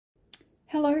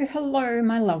Hello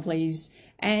my lovelies,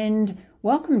 and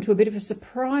welcome to a bit of a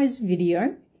surprise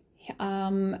video.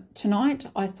 Tonight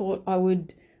I thought I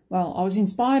was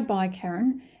inspired by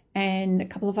Karen and a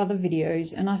couple of other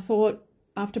videos, and I thought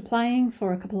after playing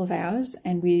for a couple of hours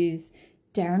and with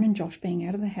Darren and Josh being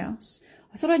out of the house,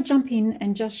 I thought I'd jump in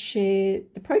and just share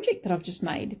the project that I've just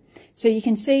made. So you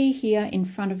can see here in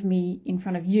front of me, in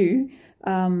front of you,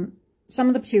 some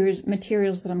of the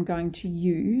materials that I'm going to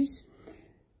use.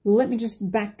 Let me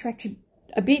just backtrack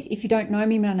a bit. If you don't know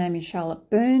me, my name is Charlotte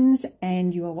Burns,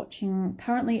 and you are watching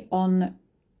currently on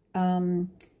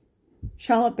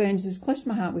Charlotte Burns is Close to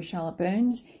My Heart with Charlotte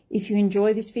Burns. If you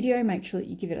enjoy this video, make sure that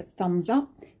you give it a thumbs up.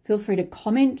 Feel free to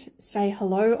comment, say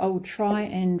hello. I will try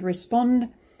and respond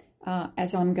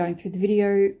as I'm going through the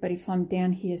video, but if I'm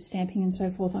down here stamping and so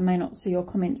forth, I may not see your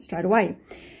comments straight away.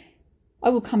 I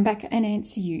will come back and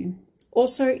answer you.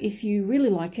 Also, if you really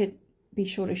like it, be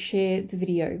sure to share the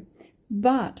video.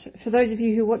 But for those of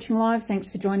you who are watching live, thanks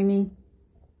for joining me.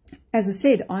 As I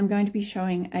said, I'm going to be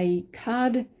showing a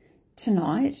card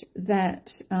tonight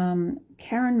that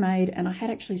Karen made, and I had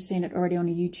actually seen it already on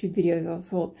a YouTube video that I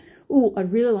thought, oh,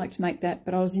 I'd really like to make that,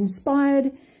 but I was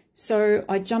inspired, so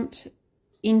I jumped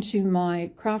into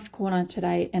my craft corner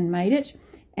today and made it,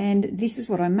 and this is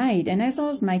what I made. And as I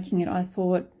was making it, I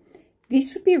thought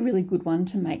this would be a really good one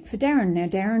to make for Darren. Now,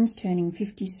 Darren's turning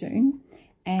 50 soon,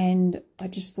 and I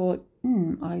just thought,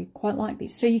 I quite like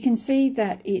this. So you can see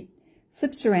that it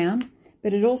flips around,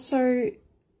 but it also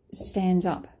stands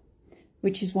up,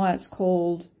 which is why it's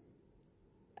called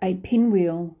a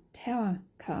Pinwheel Tower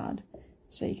card.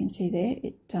 So you can see there,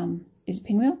 it is a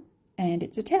pinwheel and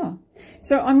it's a tower.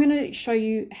 So I'm going to show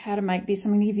you how to make this.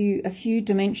 I'm going to give you a few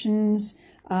dimensions.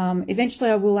 Eventually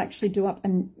I will actually do up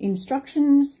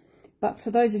instructions. But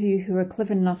for those of you who are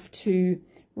clever enough to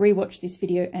rewatch this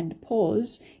video and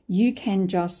pause, you can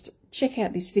just check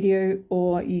out this video,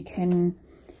 or you can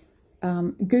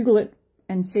Google it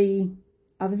and see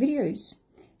other videos.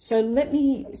 So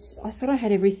I thought I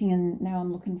had everything, and now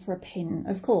I'm looking for a pen,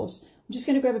 of course. I'm just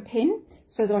going to grab a pen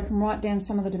so that I can write down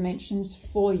some of the dimensions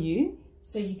for you,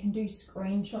 so you can do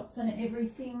screenshots and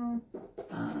everything.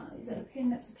 Is that a pen?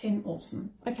 That's a pen.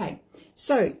 Awesome. Okay,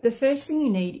 so the first thing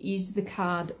you need is the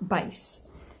card base,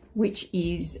 which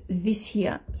is this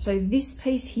here. So this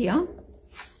piece here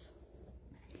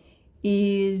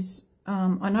is,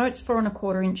 I know it's 4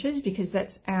 1/4 inches because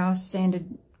that's our standard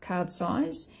card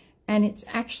size, and it's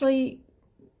actually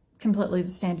completely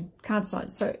the standard card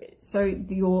size. So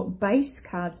your base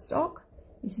card stock,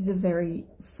 this is a very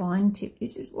fine tip.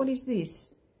 What is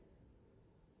this?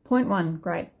 0.1,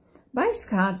 great. Base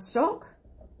card stock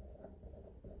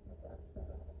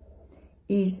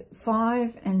is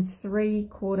 5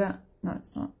 3/4, no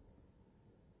it's not.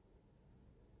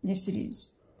 Yes it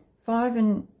is. 5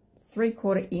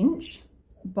 3/4 inch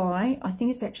by, I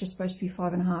think it's actually supposed to be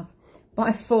 5 1/2,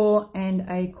 by 4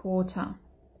 1/4.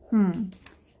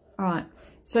 Alright,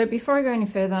 so before I go any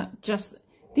further,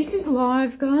 this is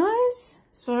live, guys.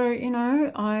 So, you know,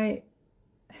 I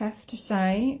have to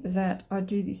say that I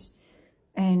do this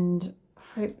and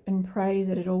hope and pray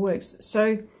that it all works.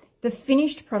 So the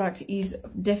finished product is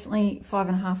definitely 5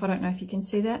 1/2. I don't know if you can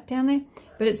see that down there,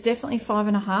 but it's definitely 5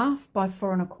 1/2 by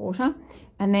 4 1/4.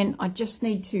 And then I just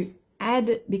need to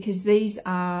add, because these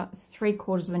are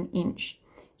 3/4 of an inch.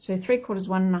 So 3/4,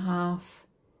 1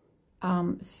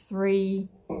 1/2, 3,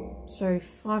 so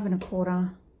 5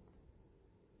 1/4.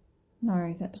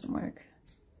 No, that doesn't work.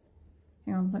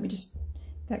 Hang on, let me just,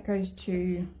 that goes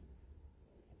to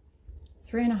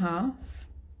 3 1/2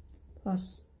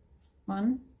 plus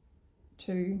 1,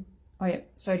 2, oh yeah,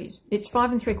 so it is. It's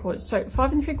 5 3/4. So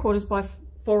 5 3/4 by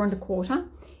 4 1/4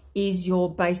 is your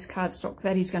base cardstock.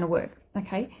 That is going to work,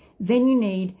 okay? Then you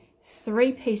need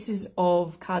 3 pieces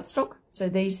of cardstock, so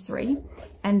these 3,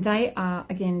 and they are,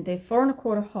 again, they're 4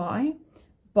 1/4 high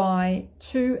by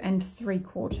 2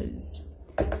 3/4.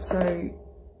 So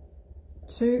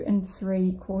 2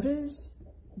 3/4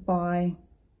 by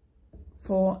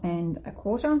 4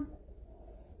 1/4.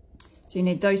 So you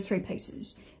need those 3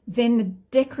 pieces. Then the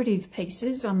decorative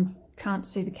pieces, can't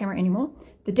see the camera anymore.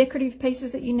 The decorative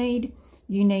pieces that you need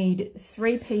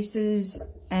 3 pieces,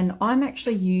 and I'm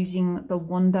actually using the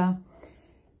Wonder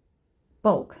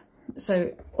bulk.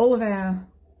 So all of our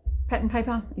pattern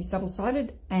paper is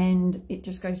double-sided, and it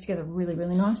just goes together really,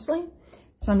 really nicely.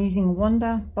 So I'm using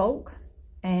Wonder bulk,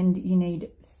 and you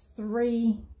need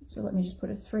 3. So let me just put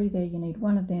a 3 there. You need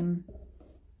 1 of them.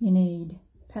 You need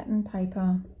pattern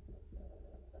paper.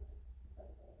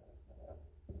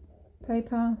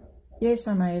 Yes,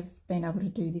 I may have been able to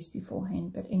do this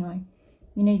beforehand, but anyway,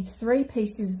 You need 3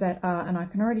 pieces that are, and I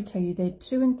can already tell you, they're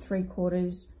 2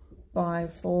 3/4 by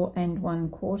 4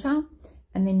 1/4.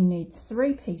 And then you need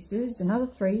 3 pieces, another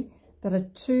 3, that are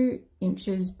 2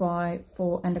 inches by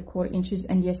 4 1/4 inches.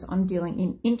 And yes, I'm dealing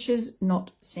in inches,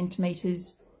 not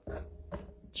centimeters,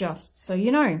 just so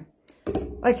you know.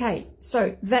 Okay,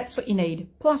 so that's what you need,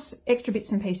 plus extra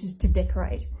bits and pieces to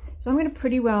decorate. So I'm going to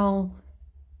pretty well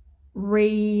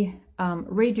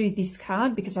redo this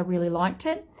card because I really liked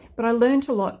it, but I learned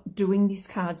a lot doing this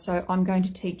card, so I'm going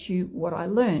to teach you what I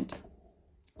learned.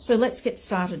 So let's get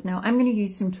started. Now I'm going to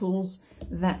use some tools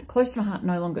that Close to My Heart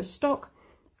no longer stock,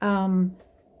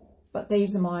 but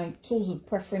these are my tools of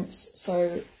preference.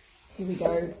 So here we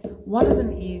go. One of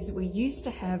them is, we used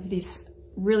to have this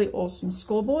really awesome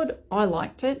scoreboard. I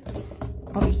liked it.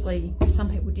 Obviously some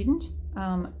people didn't,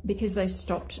 because they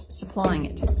stopped supplying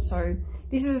it. So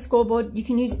this is a scoreboard. You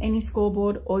can use any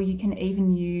scoreboard, or you can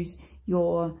even use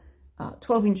your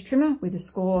 12-inch trimmer with a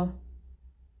score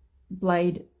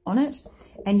blade on it.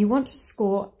 And you want to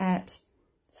score at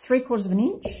 3/4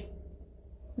 inch,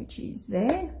 which is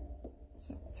there.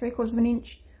 So 3/4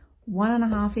 inch,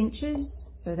 1.5 inches.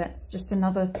 So that's just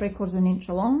another 3/4 inch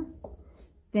along.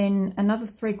 Then another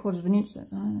 3/4 inch.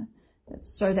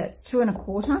 So that's 2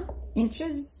 1/4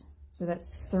 inches. So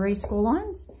that's 3 score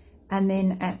lines. And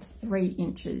then at 3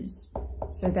 inches.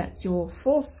 So that's your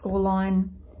 4th score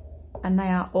line. And they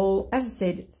are all, as I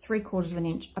said, 3/4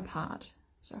 inch apart.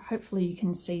 So hopefully you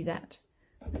can see that.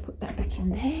 I'll put that back in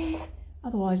there.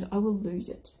 Otherwise I will lose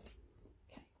it.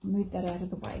 Okay, I'll move that out of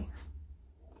the way.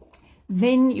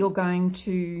 Then you're going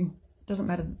to, doesn't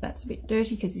matter that that's a bit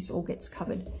dirty because this all gets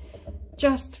covered.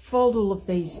 Just fold all of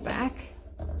these back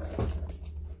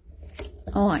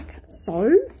like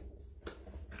so.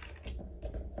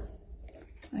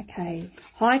 Okay,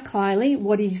 hi Kylie,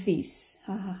 what is this?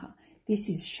 This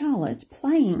is Charlotte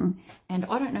playing, and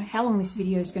I don't know how long this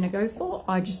video is going to go for.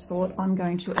 I just thought I'm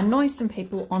going to annoy some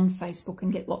people on Facebook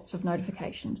and get lots of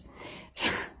notifications.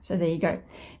 So there you go.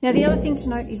 Now the other thing to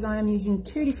note is I am using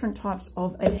 2 different types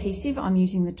of adhesive. I'm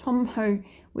using the Tombow,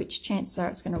 which chances are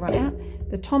it's going to run out,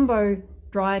 the Tombow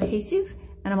dry adhesive,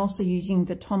 and I'm also using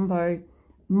the Tombow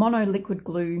mono liquid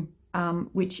glue,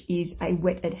 which is a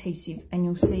wet adhesive. And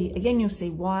you'll see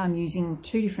why I'm using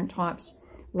 2 different types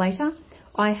later.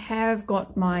 I have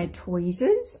got my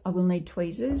tweezers. I will need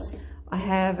tweezers. I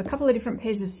have a couple of different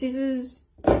pairs of scissors,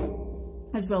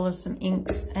 as well as some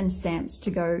inks and stamps to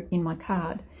go in my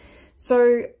card.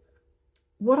 So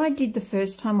what I did the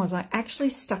first time was I actually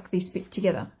stuck this bit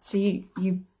together. So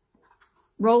you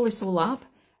roll this all up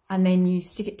and then you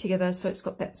stick it together so it's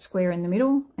got that square in the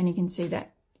middle, and you can see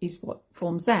that is what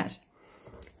forms that.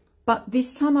 But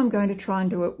this time I'm going to try and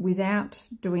do it without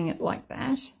doing it like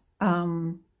that.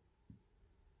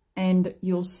 And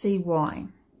you'll see why.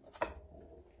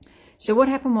 So what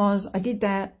happened was I did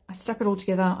that, I stuck it all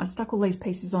together, I stuck all these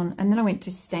pieces on, and then I went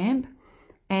to stamp,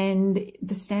 and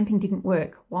the stamping didn't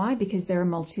work. Why? Because there are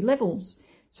multi-levels.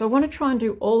 So I want to try and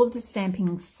do all of the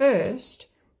stamping first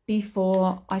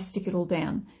before I stick it all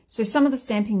down. So some of the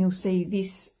stamping, you'll see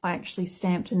this, I actually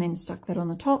stamped and then stuck that on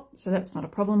the top, so that's not a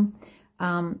problem.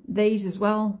 These as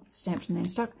well, stamped and then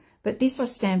stuck. But this I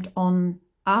stamped on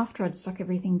after I'd stuck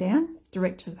everything down,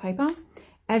 direct to the paper,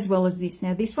 as well as this.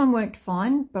 Now this one worked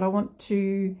fine, but I want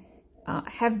to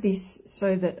have this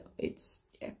so that it's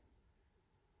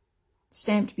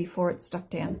stamped before it's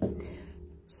stuck down.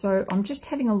 So I'm just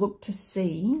having a look to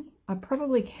see. I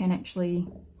probably can actually,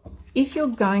 if you're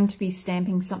going to be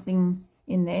stamping something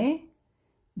in there,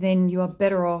 then you are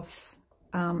better off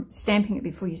stamping it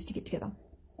before you stick it together.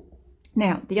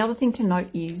 Now the other thing to note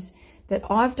is that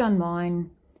I've done mine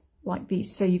like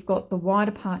this. So you've got the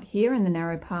wider part here and the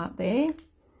narrow part there.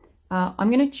 I'm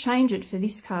going to change it for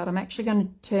this card. I'm actually going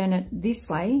to turn it this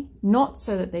way, not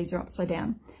so that these are upside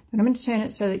down, but I'm going to turn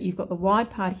it so that you've got the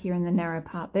wide part here and the narrow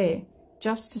part there,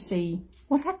 just to see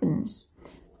what happens.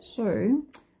 So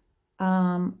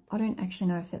I don't actually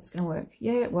know if that's going to work.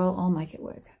 Yeah, well, I'll make it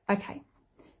work. Okay,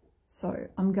 so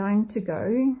I'm going to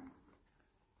go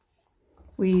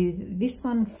with this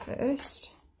one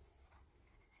first.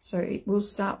 So it will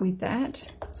start with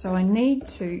that. So I need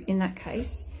to, in that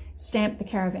case, stamp the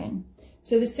caravan.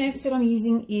 So the stamp set I'm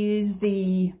using is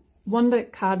the Wonder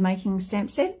card making stamp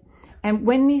set. And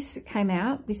when this came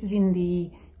out, this is in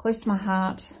the Close to My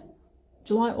Heart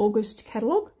July-August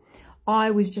catalogue,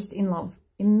 I was just in love,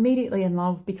 immediately in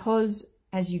love, because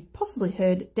as you've possibly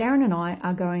heard, Darren and I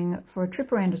are going for a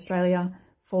trip around Australia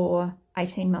for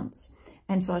 18 months.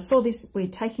 And so I saw this, we're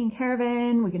taking a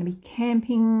caravan, we're going to be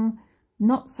camping.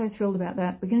 Not so thrilled about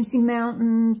that. We're going to see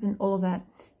mountains and all of that.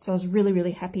 So I was really,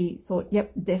 really happy. Thought,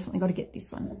 yep, definitely got to get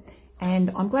this one.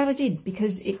 and I'm glad I did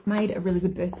because it made a really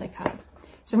good birthday card.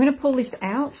 So I'm going to pull this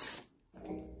out,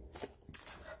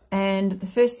 and the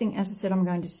first thing, as I said, I'm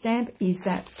going to stamp is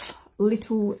that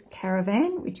little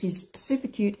caravan, which is super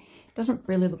cute. Doesn't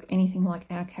really look anything like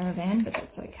our caravan, but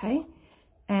that's okay.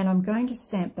 And I'm going to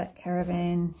stamp that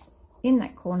caravan in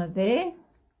that corner there,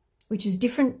 which is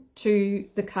different to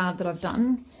the card that I've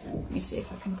done. Let me see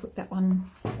if I can put that one.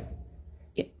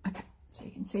 Yeah, okay, so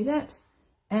you can see that.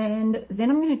 And then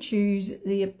I'm going to choose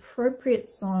the appropriate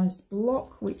sized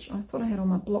block, which I thought I had all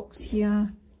my blocks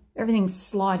here. Everything's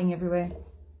sliding everywhere.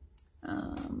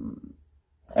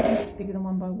 I think it's bigger than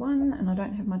 1 by 1, and I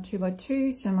don't have my 2 by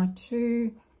 2, so my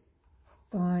 2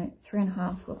 by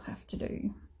 3.5 will have to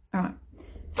do. All right,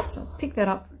 so I'll pick that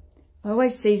up. I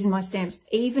always season my stamps,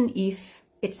 even if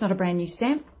it's not a brand new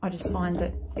stamp. I just find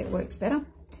that it works better.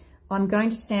 I'm going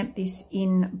to stamp this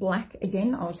in black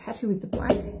again. I was happy with the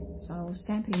black, so I'll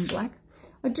stamp it in black.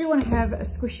 I do want to have a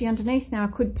squishy underneath. Now I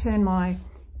could turn my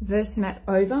Versamat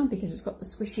over because it's got the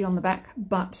squishy on the back,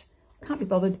 but I can't be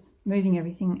bothered moving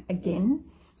everything again.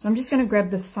 So I'm just going to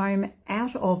grab the foam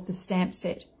out of the stamp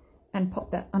set and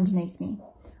pop that underneath me.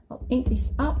 I'll ink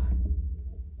this up.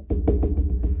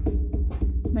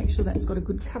 Make sure that's got a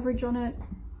good coverage on it.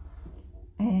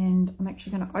 And I'm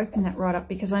actually going to open that right up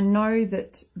because I know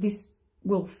that this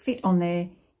will fit on there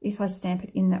if I stamp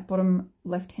it in that bottom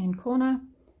left-hand corner.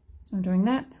 So I'm doing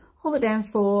that. Hold it down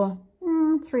for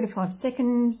 3 to 5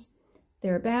 seconds,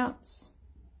 thereabouts.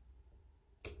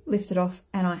 Lift it off,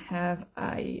 and I have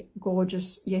a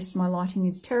gorgeous, yes, my lighting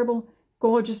is terrible,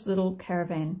 gorgeous little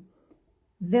caravan.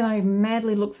 Then I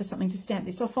madly look for something to stamp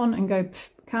this off on and go,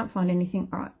 can't find anything.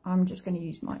 All right, I'm just going to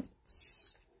use my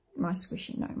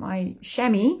squishy, no, my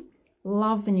chamois.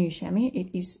 Love the new chamois.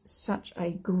 It is such a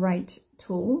great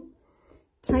tool.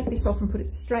 Take this off and put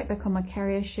it straight back on my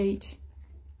carrier sheet,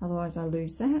 otherwise I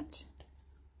lose that.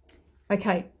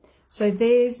 Okay, so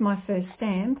there's my first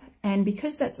stamp, and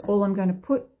because that's all I'm going to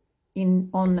put in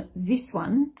on this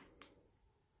one,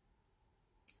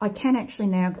 I can actually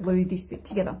now glue this bit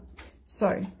together.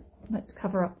 So let's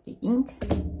cover up the ink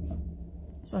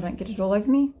so I don't get it all over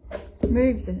me.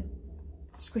 Move the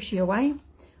squishy away.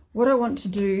 What I want to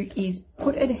do is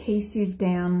put adhesive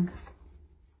down,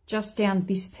 just down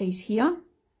this piece here,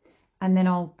 and then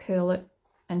I'll curl it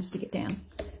and stick it down.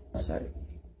 So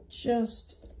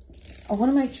I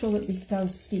want to make sure that this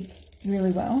does stick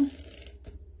really well.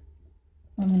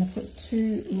 I'm going to put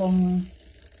 2 long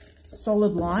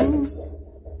solid lines,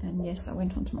 and yes, I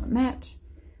went onto my mat,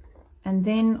 and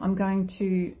then I'm going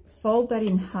to fold that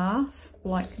in half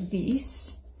like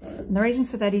this. And the reason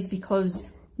for that is because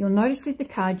you'll notice with the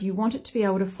card you want it to be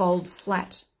able to fold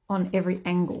flat on every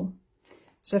angle.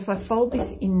 So if I fold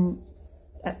this in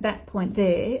at that point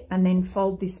there and then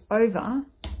fold this over,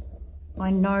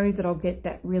 I know that I'll get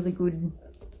that really good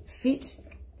fit.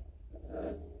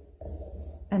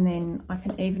 And then I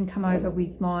can even come over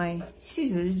with my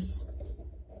scissors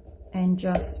and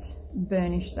just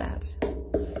burnish that.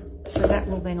 So that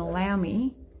will then allow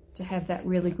me to have that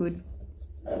really good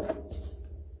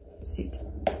sit.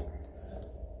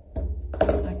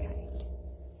 Okay,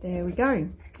 there we go.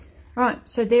 All right,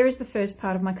 so there is the first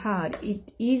part of my card.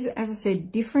 It is, as I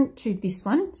said, different to this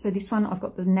one. So this one, I've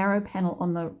got the narrow panel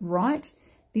on the right.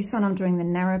 This one, I'm doing the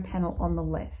narrow panel on the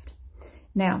left.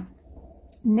 Now,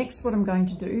 next what I'm going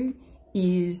to do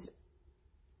is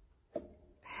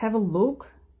have a look.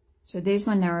 So there's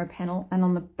my narrow panel, and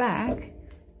on the back,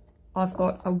 I've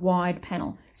got a wide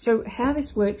panel. So how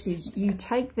this works is you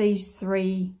take these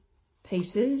 3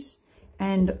 pieces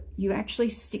and you actually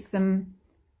stick them.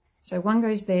 So one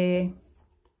goes there,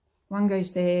 one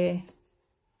goes there,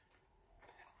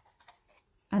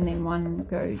 and then one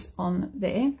goes on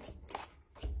there.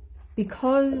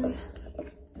 Because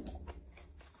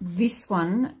this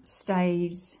one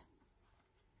stays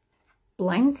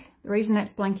blank, the reason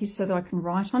that's blank is so that I can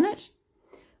write on it.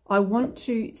 I want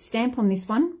to stamp on this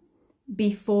one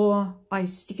before I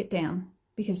stick it down,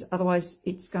 because otherwise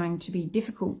it's going to be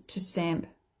difficult to stamp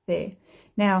there.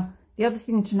 Now, the other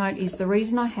thing to note is the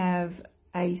reason I have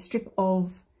a strip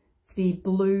of the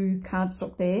blue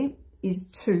cardstock there is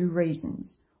 2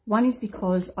 reasons. One is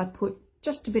because I put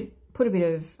a bit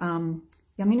of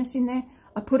yumminess in there.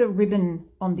 I put a ribbon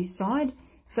on this side,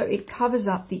 so it covers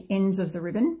up the ends of the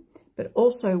ribbon, but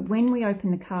also when we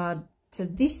open the card to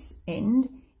this end,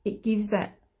 it gives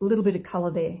that little bit of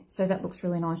colour there, so that looks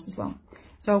really nice as well.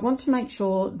 So I want to make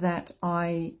sure that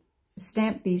I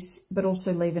stamp this, but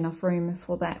also leave enough room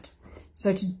for that.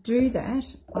 So to do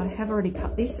that, I have already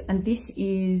cut this, and this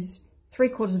is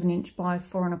 3/4 of an inch by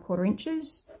 4 1/4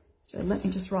 inches. So let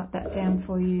me just write that down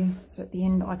for you, so at the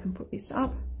end I can put this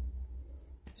up.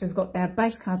 So we've got our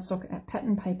base cardstock, our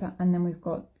pattern paper, and then we've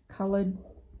got coloured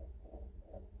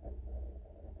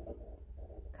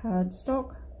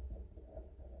cardstock,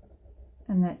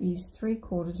 and that is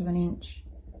 3/4 of an inch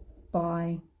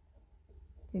by,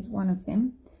 there's one of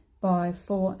them, by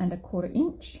 4 1/4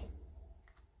 inch.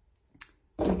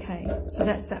 Okay, so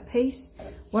that's that piece.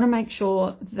 Want to make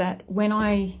sure that when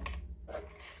I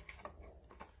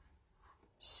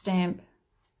stamp,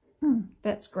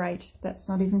 that's great, that's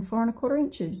not even 4 1/4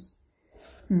 inches.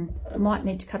 I might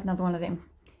need to cut another one of them.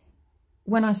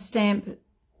 When I stamp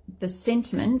the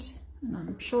sentiment, and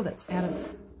I'm sure that's out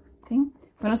of thing,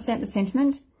 when I stamp the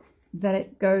sentiment, that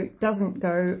it doesn't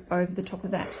go over the top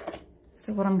of that.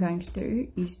 So what I'm going to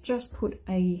do is just put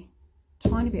a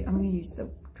tiny bit, I'm going to use the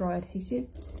dry adhesive,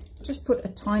 just put a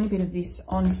tiny bit of this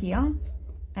on here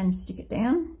and stick it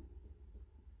down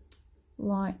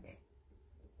like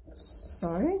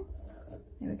so.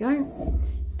 There we go.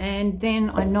 And then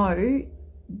I know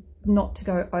not to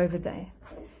go over there.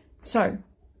 So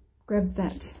grab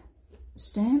that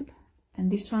stamp,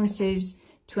 and this one says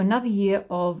to another year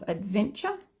of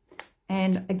adventure.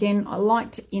 And again, I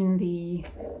liked in the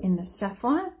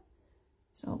sapphire.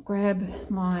 So I'll grab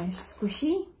my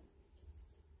squishy,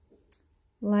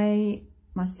 lay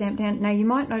my stamp down. Now you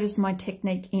might notice my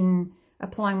technique in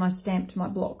applying my stamp to my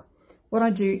block. What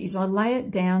I do is I lay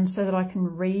it down so that I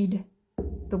can read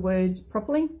the words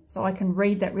properly. So I can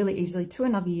read that really easily, to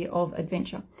another year of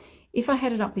adventure. If I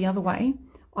had it up the other way,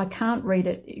 I can't read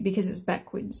it because it's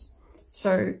backwards.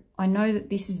 So I know that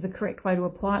this is the correct way to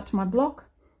apply it to my block.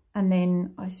 And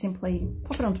then I simply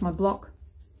pop it onto my block,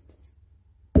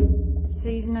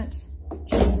 season it,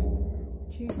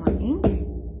 choose my ink,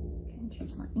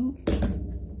 choose my ink.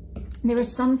 There are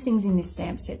some things in this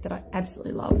stamp set that I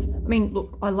absolutely love. I mean,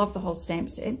 look, I love the whole stamp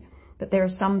set, but there are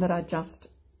some that are just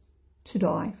to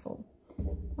die for.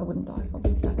 I wouldn't die for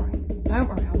them, don't worry. Don't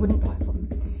worry, I wouldn't die for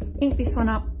them. Ink this one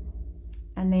up,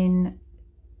 and then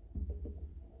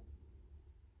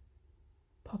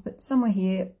pop it somewhere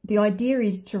here. The idea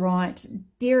is to write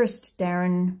Dearest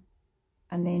Darren,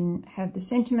 and then have the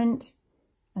sentiment,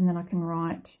 and then I can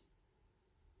write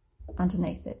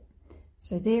underneath it.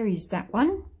 So there is that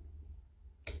one.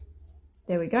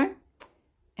 There we go.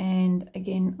 And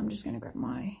again, I'm just going to grab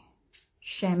my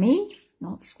chamois,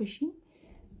 not squishy,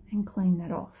 and clean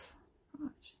that off.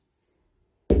 Right.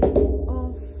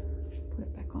 Off. Put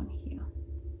it back on here.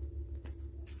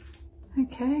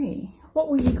 Okay. What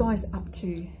were you guys up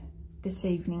to this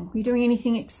evening? Were you doing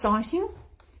anything exciting?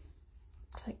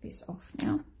 Take this off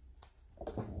now.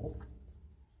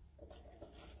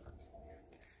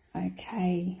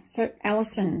 Okay, so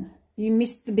Alison, you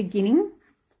missed the beginning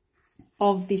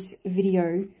of this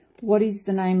video. What is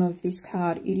the name of this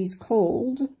card? It is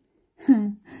called,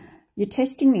 you're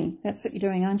testing me. That's what you're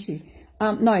doing, aren't you?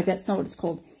 No, that's not what it's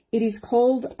called. It is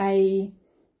called a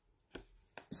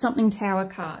something tower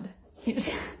card.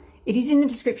 It is in the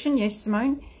description, yes,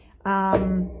 Simone.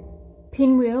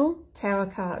 Pinwheel Tower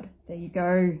card. There you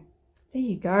go. There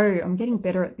you go. I'm getting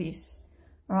better at this.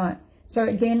 All right. So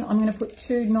again, I'm going to put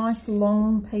 2 nice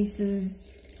long pieces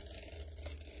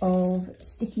of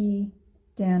sticky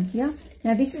down here.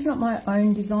 Now, this is not my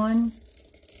own design.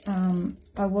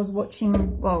 I was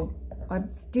watching, well, I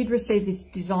did receive this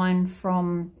design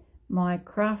from my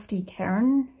crafty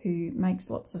Karen, who makes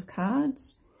lots of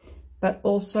cards. But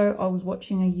also I was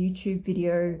watching a YouTube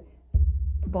video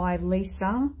by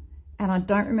Lisa, and I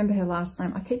don't remember her last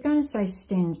name. I keep going to say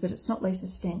Stens, but it's not Lisa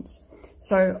Stens.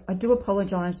 So I do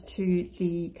apologise to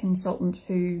the consultant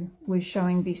who was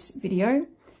showing this video.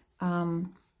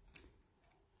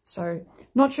 So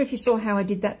not sure if you saw how I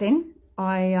did that then.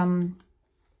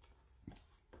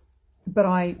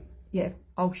 Yeah,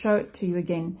 I'll show it to you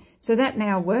again. So that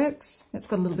now works. That's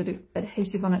got a little bit of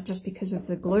adhesive on it just because of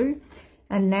the glue.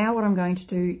 And now what I'm going to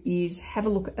do is have a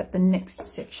look at the next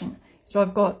section. So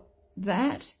I've got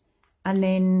that, and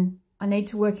then I need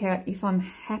to work out if I'm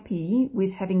happy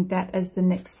with having that as the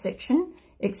next section,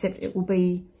 except it will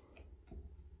be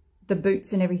the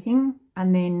boots and everything,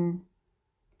 and then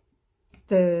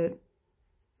the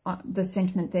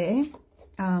sentiment there.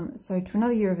 So to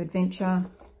another year of adventure.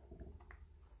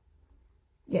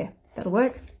 Yeah, that'll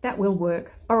work. That will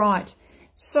work. All right.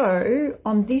 So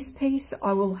on this piece,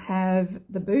 I will have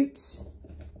the boots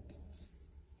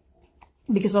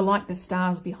because I like the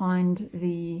stars behind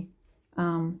the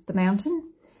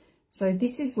mountain. So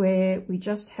this is where we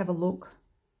just have a look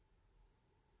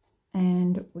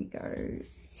and we go.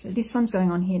 So this one's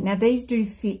going on here. Now these do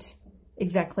fit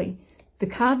exactly. The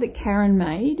card that Karen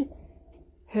made,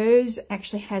 hers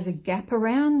actually has a gap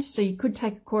around. So you could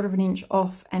take 1/4 inch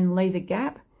off and leave a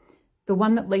gap. the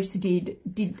one that Lisa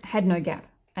had no gap.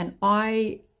 And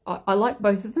I like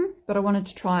both of them, but I wanted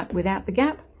to try it without the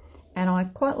gap. And I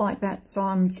quite like that, so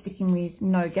I'm sticking with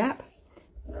no gap.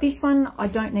 This one, I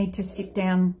don't need to stick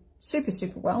down super,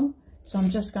 super well. So I'm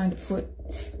just going to put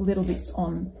little bits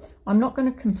on. I'm not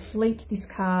going to complete this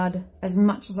card as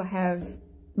much as I have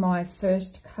my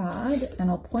first card, and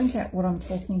I'll point out what I'm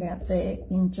talking about there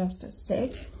in just a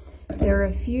sec. There are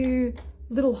a few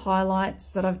little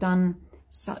highlights that I've done,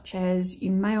 such as, you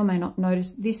may or may not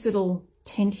notice, this little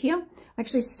tent here. I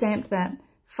actually stamped that,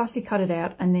 fussy cut it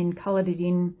out, and then coloured it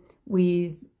in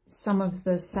with some of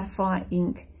the sapphire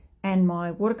ink and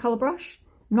my watercolour brush.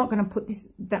 I'm not going to put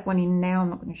that one in now. I'm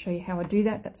not going to show you how I do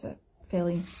that. That's a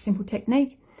fairly simple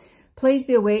technique. Please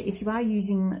be aware, if you are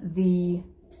using the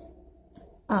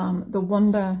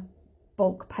Wonder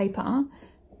bulk paper,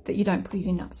 that you don't put it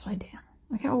in upside down,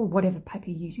 okay, or whatever paper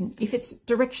you're using. If it's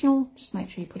directional, just make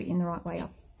sure you put it in the right way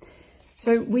up.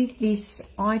 So with this,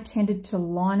 I tended to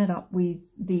line it up with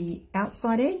the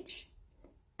outside edge,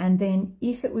 and then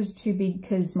if it was too big,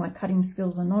 because my cutting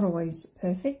skills are not always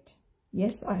perfect,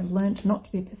 yes, I have learned not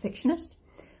to be a perfectionist,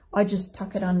 I just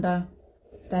tuck it under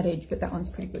that edge, but that one's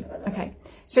pretty good. Okay,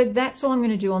 so that's all I'm going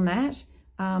to do on that.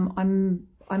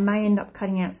 I may end up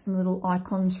cutting out some little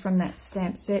icons from that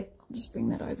stamp set. I'll just bring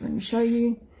that over and show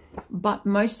you. But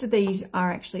most of these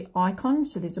are actually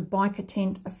icons. So there's a bike, a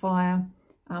tent, a fire,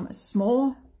 a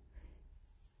s'more,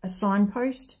 a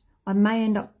signpost. I may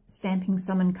end up stamping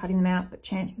some and cutting them out, but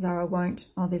chances are I won't.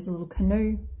 Oh, there's a little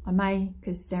canoe. I may,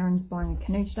 because Darren's buying a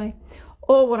canoe today.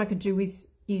 Or what I could do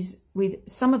is with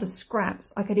some of the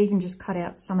scraps, I could even just cut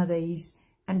out some of these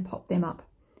and pop them up.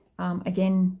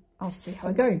 Again, I'll see how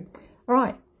I go. All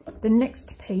right, the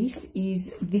next piece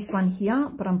is this one here,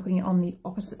 but I'm putting it on the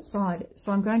opposite side.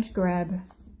 So I'm going to grab,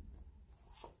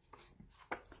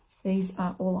 these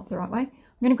are all up the right way.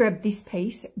 I'm going to grab this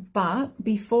piece, but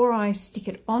before I stick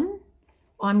it on,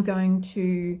 I'm going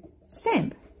to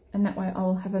stamp, and that way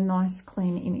I'll have a nice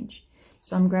clean image.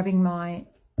 So I'm grabbing my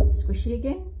squishy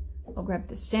again. I'll grab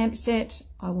the stamp set.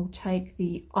 I will take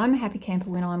the I'm a Happy Camper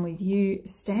When I'm With You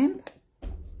stamp,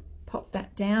 pop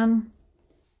that down,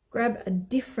 grab a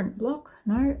different block.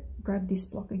 No, grab this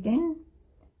block again,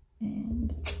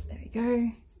 and there we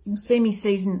go. You'll see me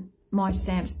season my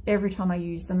stamps every time I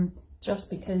use them, just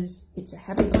because it's a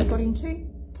habit that I got into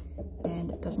and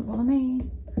it doesn't bother me.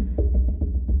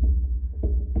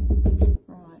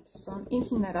 Right, so I'm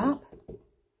inking that up,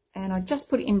 and I just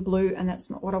put it in blue, and that's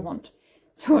not what I want.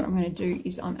 So what I'm going to do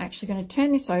is I'm actually going to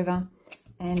turn this over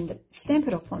and stamp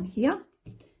it off on here.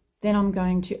 Then I'm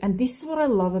going to, and this is what I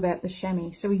love about the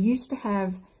chamois. So we used to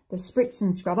have the spritz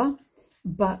and scrubber,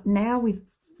 but now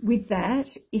with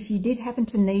that, if you did happen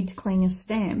to need to clean your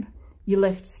stamp, you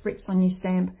left spritz on your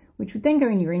stamp, which would then go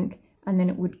in your ink, and then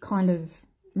it would kind of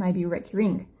maybe wreck your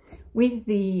ink. With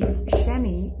the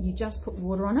chamois, you just put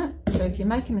water on it. So if you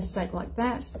make a mistake like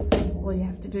that, all you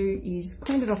have to do is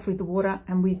clean it off with the water,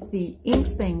 and with the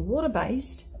inks being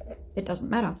water-based, it doesn't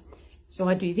matter. So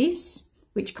I do this,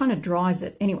 which kind of dries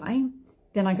it anyway.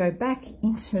 Then I go back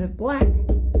into the black.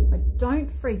 I don't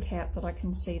freak out that I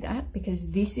can see that, because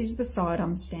this is the side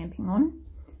I'm stamping on.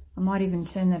 I might even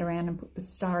turn that around and put the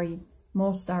starry,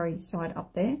 more starry side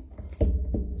up there.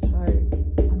 So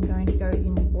I'm going to go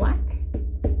in black.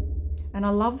 And I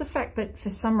love the fact that for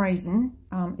some reason,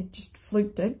 it just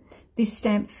fluked it. This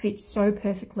stamp fits so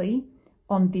perfectly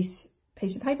on this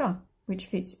piece of paper, which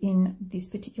fits in this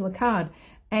particular card.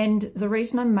 And the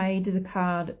reason I made the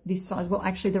card this size, well,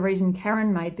 actually the reason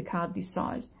Karen made the card this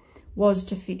size was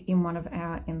to fit in one of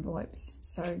our envelopes.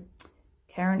 So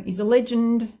Karen is a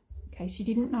legend, in case you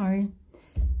didn't know.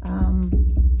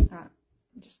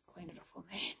 Just clean it off on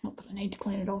there. Not that I need to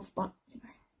clean it off, but you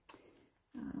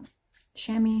know,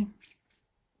 chamois.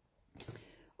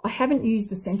 I haven't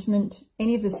used the sentiment,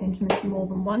 any of the sentiments, more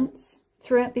than once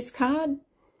throughout this card,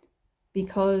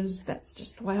 because that's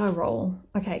just the way I roll.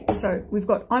 Okay, so we've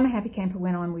got I'm a Happy Camper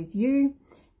When I'm With You,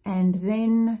 and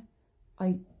then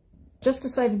just to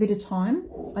save a bit of time,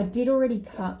 I did already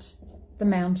cut the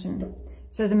mountain.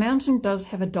 So the mountain does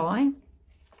have a die,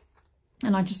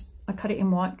 and I cut it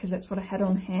in white because that's what I had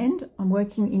on hand. I'm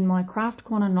working in my craft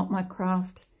corner, not my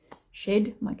craft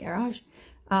shed, my garage.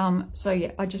 So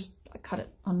yeah, I cut it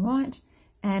on white,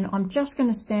 and I'm just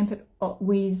going to stamp it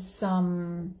with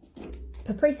some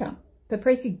paprika.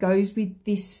 Paprika goes with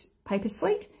this paper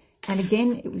slate, and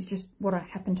again, it was just what I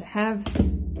happened to have,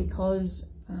 because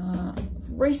I've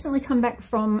recently come back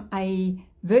from a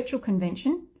virtual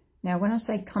convention. Now, when I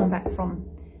say come back from,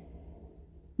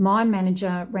 my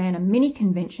manager ran a mini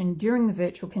convention during the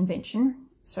virtual convention,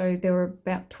 So there were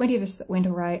about 20 of us that went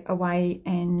away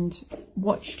and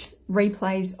watched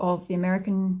replays of the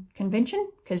American convention,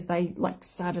 because they like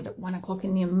started at 1 o'clock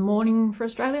in the morning for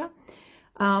Australia.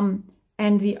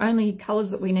 And the only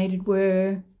colours that we needed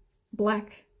were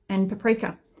black and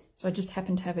paprika. So I just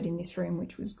happened to have it in this room,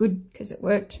 which was good because it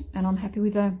worked, and I'm happy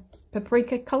with a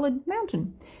paprika coloured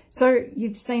mountain. So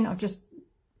you've seen I've just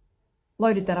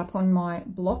loaded that up on my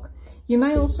block. You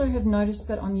may also have noticed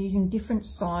that I'm using different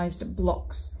sized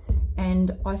blocks,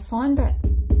 and I find that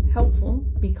helpful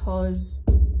because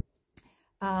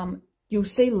you'll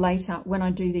see later when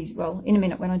I do these, well, in a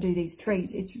minute when I do these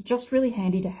trees, it's just really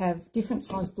handy to have different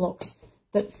sized blocks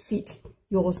that fit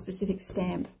your specific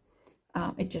stamp.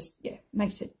 It just, yeah,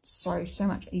 makes it so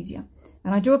much easier.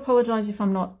 And I do apologise if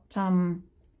I'm not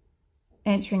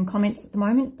answering comments at the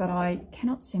moment, but I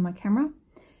cannot see my camera.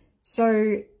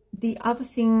 So the other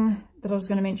thing that I was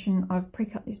going to mention, I've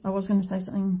pre-cut this. I was going to say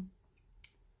something.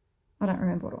 I don't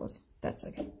remember what it was. That's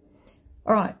okay.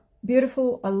 All right.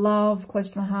 Beautiful. I love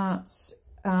Close to My Heart's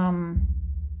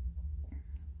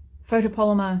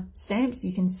photopolymer stamps.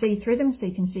 You can see through them, so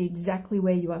you can see exactly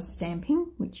where you are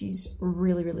stamping, which is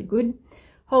really, really good.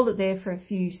 Hold it there for a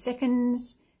few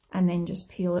seconds and then just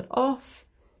peel it off.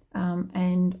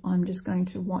 And I'm just going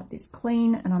to wipe this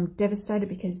clean, and I'm devastated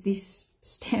because this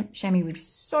stamp chamois was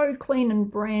so clean and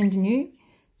brand new,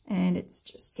 and it's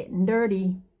just getting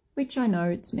dirty, which I know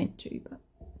it's meant to, but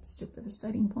it's still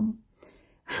devastating for me.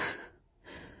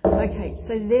 Okay,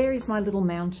 so there is my little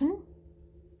mountain.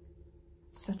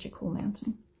 Such a cool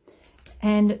mountain.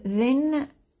 And then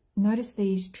notice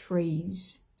these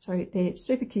trees. So they're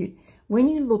super cute. When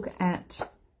you look at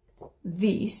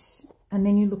this and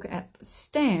then you look at the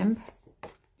stamp,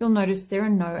 you'll notice there are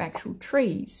no actual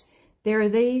trees. There are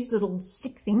these little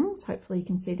stick things. Hopefully you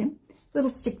can see them. Little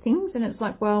stick things. And it's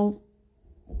like, well,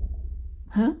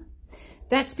 huh?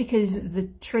 That's because the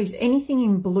trees, anything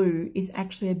in blue is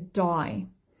actually a die.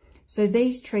 So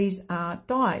these trees are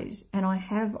dies, and I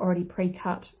have already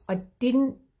pre-cut. I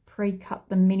didn't pre-cut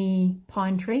the mini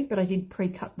pine tree, but I did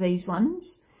pre-cut these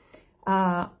ones.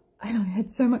 And I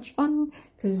had so much fun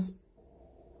because,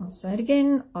 I'll say it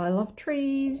again, I love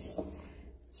trees.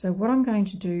 So what I'm going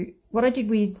to do, what I did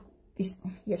with this,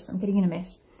 yes, I'm getting in a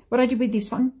mess. What I did with this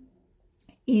one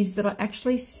is that I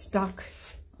actually stuck,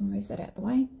 I'll move that out of the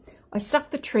way. I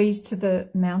stuck the trees to the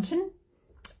mountain,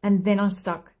 and then I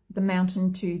stuck the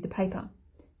mountain to the paper.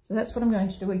 So that's what I'm going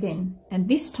to do again. And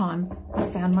this time I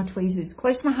found my tweezers.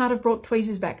 Close to My Heart, I've brought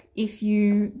tweezers back. If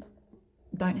you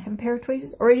don't have a pair of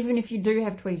tweezers, or even if you do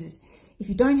have tweezers, if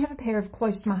you don't have a pair of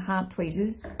Close to My Heart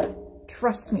tweezers,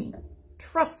 trust me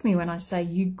when I say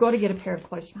you've got to get a pair of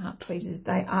Close to My Heart tweezers.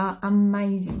 They are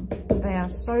amazing. They are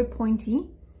so pointy.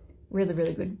 Really,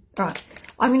 really good. All right,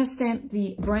 I'm going to stamp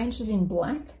the branches in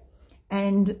black.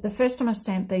 And the first time I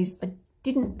stamped these, I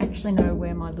didn't actually know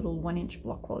where my little 1-inch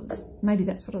block was. Maybe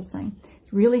that's what I was saying.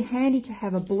 It's really handy to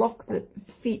have a block that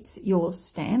fits your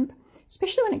stamp,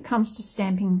 especially when it comes to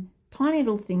stamping tiny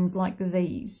little things like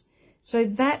these. So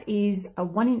that is a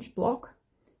 1-inch block,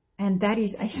 and that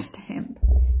is a stamp.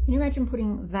 Can you imagine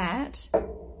putting that,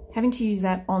 having to use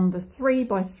that on the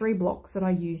 3x3 block that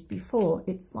I used before?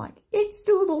 It's like, it's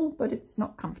doable, but it's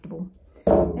not comfortable.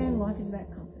 And life is about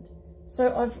comfort.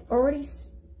 So I've already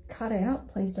cut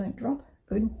out, please don't drop.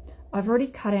 Good. I've already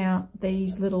cut out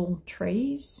these little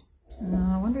trees.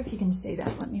 I wonder if you can see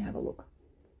that. Let me have a look.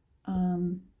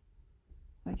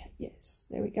 Okay, yes,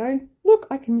 there we go. Look,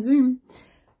 I can zoom.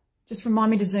 Just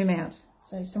remind me to zoom out.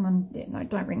 So someone, yeah, no,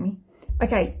 don't ring me.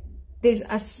 Okay, there's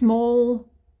a small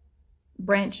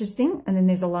branches thing, and then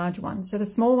there's a large one. So the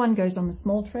small one goes on the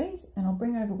small trees, and I'll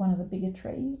bring over one of the bigger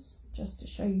trees just to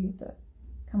show you that.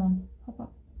 Come on, hop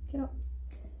up, get up.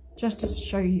 Just to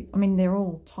show you, I mean, they're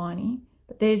all tiny,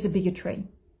 but there's the bigger tree.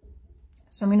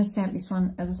 So I'm going to stamp this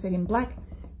one, as I said, in black.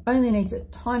 Only needs a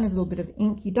tiny little bit of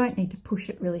ink. You don't need to push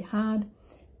it really hard.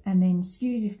 And then,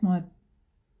 excuse if my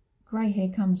grey hair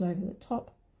comes over the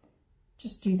top.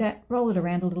 Just do that, roll it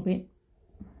around a little bit.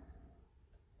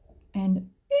 And isn't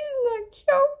that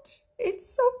cute?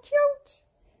 It's so cute.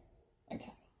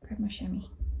 Okay, grab my chamois.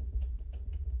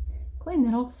 Clean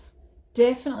that off.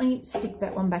 Definitely stick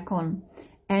that one back on.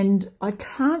 And I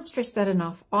can't stress that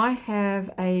enough. I have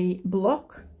a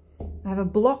block. I have a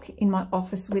block in my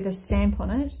office with a stamp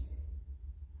on it.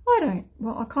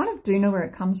 I kind of do know where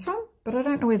it comes from, but I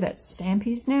don't know where that stamp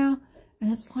is now.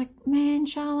 And it's like, man,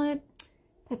 Charlotte,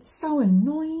 that's so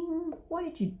annoying. Why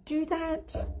did you do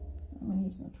that? I'm going to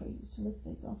use my tweezers to lift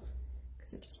these off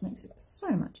because it just makes it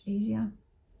so much easier.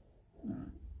 All right.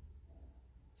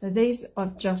 So these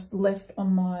I've just left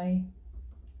on my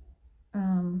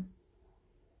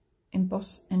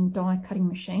emboss and die cutting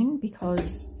machine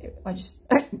because I just,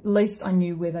 at least I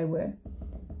knew where they were.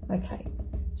 Okay,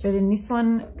 so then this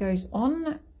one goes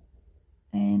on,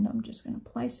 and I'm just going to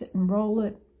place it and roll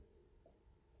it,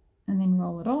 and then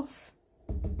roll it off.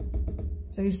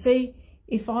 So you see,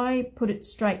 if I put it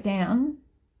straight down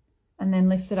and then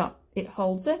lift it up, it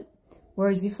holds it.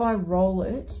 Whereas if I roll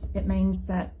it, it means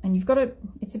that, and you've got to,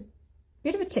 it's a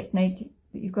bit of a technique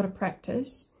that you've got to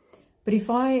practice. But if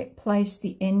I place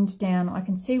the end down, I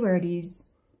can see where it is,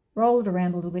 roll it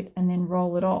around a little bit and then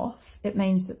roll it off. It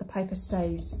means that the paper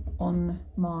stays on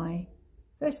my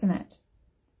Versamat.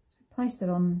 So place it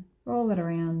on, roll it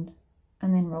around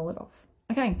and then roll it off.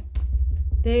 Okay,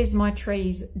 there's my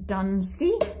trees done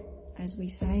ski, as we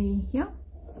say here.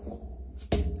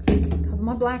 Cover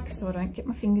my black so I don't get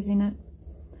my fingers in it.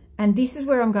 And this is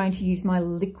where I'm going to use my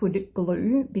liquid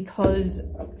glue, because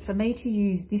for me to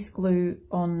use this glue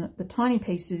on the tiny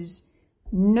pieces,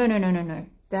 no,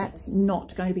 that's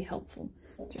not going to be helpful.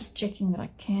 Just checking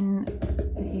that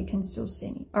you can still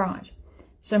see me. All right,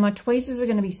 so my tweezers are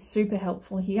going to be super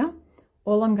helpful here.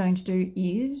 All I'm going to do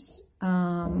is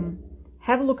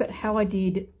have a look at how I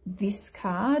did this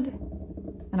card,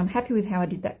 and I'm happy with how I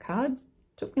did that card.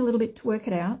 Took me a little bit to work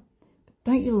it out.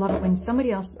 Don't you love it when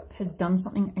somebody else has done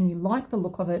something and you like the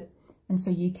look of it, and so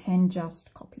you can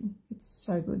just copy? It's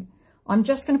so good. I'm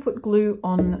just going to put glue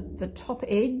on the top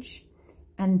edge,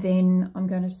 and then I'm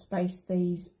going to space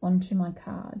these onto my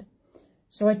card.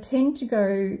 So I tend to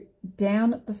go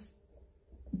down at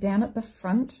the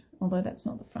front, although that's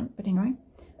not the front, but anyway.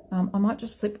 I might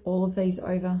just flip all of these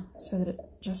over so that it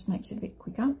just makes it a bit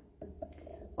quicker.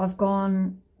 I've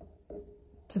gone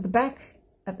to the back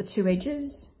at the two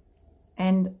edges,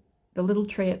 and the little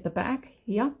tree at the back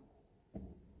here,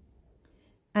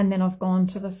 and then I've gone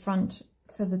to the front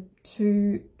for the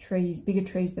two trees, bigger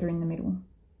trees that are in the middle.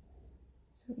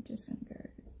 So we're just going to go,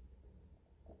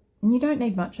 and you don't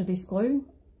need much of this glue.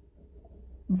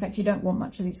 In fact, you don't want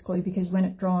much of this glue, because when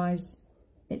it dries,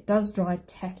 it does dry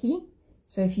tacky.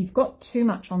 So if you've got too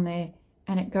much on there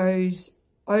and it goes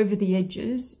over the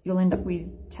edges, you'll end up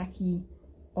with tacky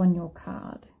on your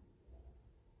card.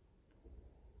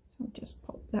 I'll just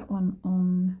pop that one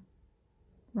on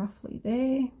roughly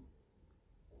there.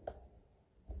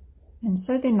 And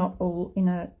so they're not all in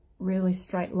a really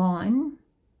straight line,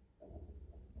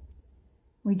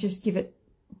 we just give it,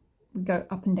 we go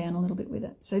up and down a little bit with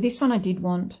it. So this one I did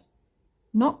want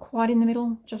not quite in the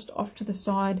middle, just off to the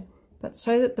side, but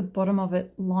so that the bottom of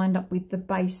it lined up with the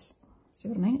base. See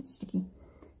what I mean? It's sticky.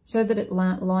 So that it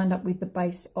lined up with the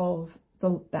base of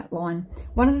that line.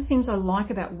 One of the things I like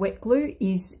about wet glue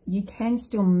is you can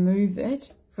still move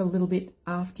it for a little bit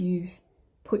after you've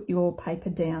put your paper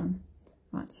down.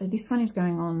 Right, so this one is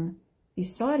going on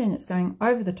this side, and it's going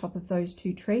over the top of those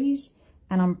two trees,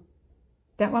 and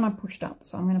that one I pushed up,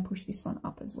 so I'm going to push this one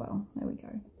up as well. There we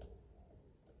go.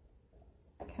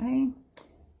 Okay,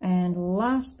 and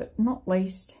last but not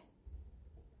least,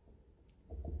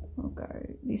 we'll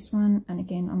go this one, and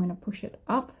again I'm going to push it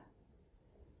up.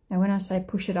 Now when I say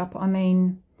push it up, I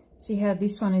mean, see how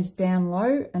this one is down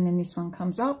low, and then this one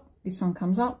comes up, this one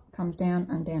comes up, comes down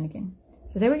and down again.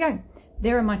 So there we go.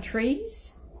 There are my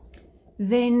trees.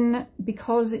 Then,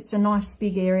 because it's a nice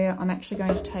big area, I'm actually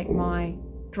going to take my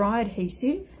dry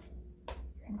adhesive,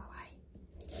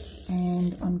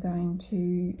 and I'm going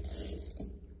to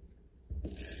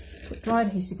put dry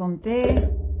adhesive on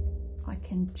there. I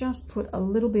can just put a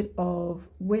little bit of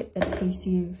wet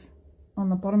adhesive on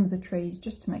the bottom of the trees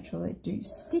just to make sure they do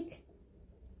stick.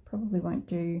 Probably won't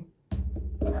do,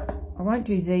 I won't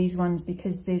do these ones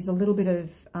because there's a little bit of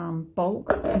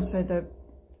bulk, and so the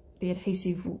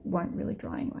adhesive won't really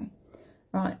dry anyway.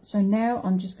 Right, so now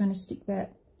I'm just going to stick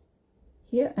that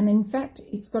here, and in fact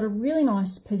it's got a really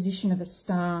nice position of a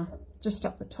star just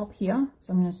up the top here,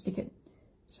 so I'm going to stick it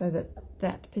so that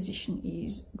that position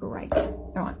is great.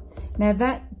 All right, now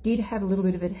that did have a little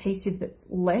bit of adhesive that's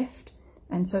left,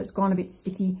 and so it's gone a bit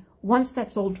sticky. Once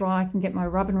that's all dry, I can get my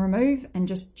rub and remove and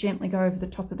just gently go over the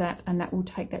top of that, and that will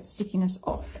take that stickiness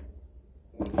off.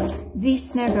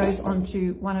 This now goes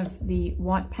onto one of the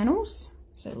white panels,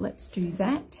 so let's do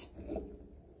that.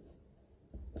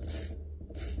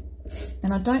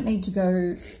 And I don't need to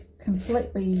go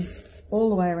completely all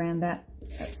the way around that,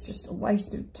 that's just a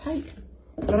waste of tape,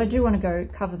 but I do want to go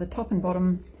cover the top and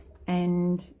bottom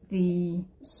and the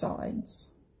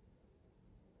sides.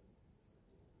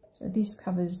 So this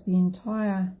covers the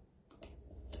entire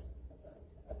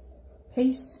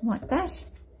piece like that,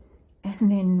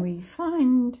 and then we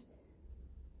find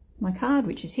my card,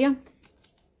 which is here,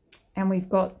 and we've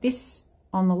got this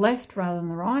on the left rather than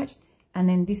the right, and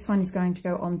then this one is going to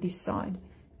go on this side.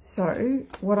 So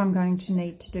what I'm going to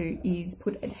need to do is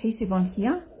put adhesive on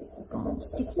here. This has gone all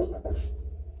sticky.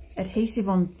 Adhesive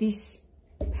on this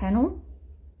panel.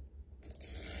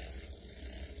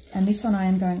 And this one I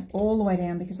am going all the way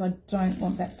down because I don't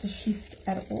want that to shift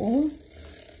at all.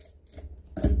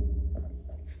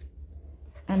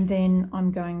 And then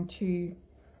I'm going to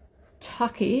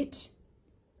tuck it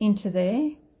into there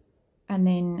and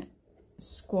then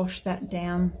squash that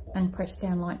down and press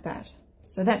down like that.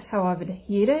 So that's how I've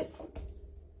adhered it.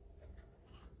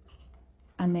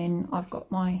 And then I've got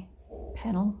my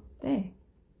panel there.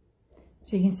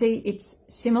 So you can see it's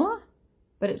similar,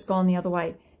 but it's gone the other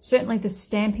way. Certainly the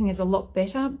stamping is a lot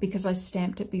better because I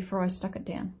stamped it before I stuck it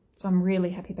down. So I'm really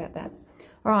happy about that.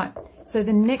 All right, so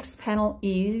the next panel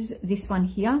is this one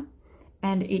here,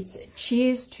 and it's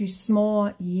Cheers to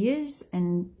S'more Years.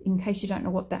 And in case you don't know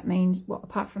what that means, well,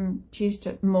 apart from cheers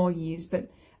to more years,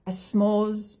 but a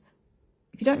s'mores,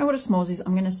 if you don't know what a s'mores is,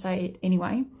 I'm going to say it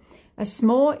anyway. A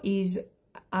s'more is,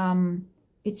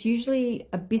 it's usually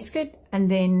a biscuit and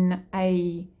then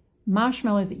a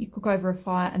marshmallow that you cook over a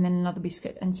fire and then another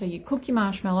biscuit. And so you cook your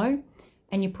marshmallow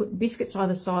and you put biscuits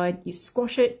either side, you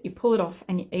squash it, you pull it off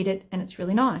and you eat it, and it's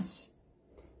really nice.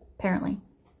 Apparently.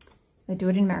 They do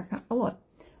it in America a lot.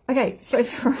 Okay, so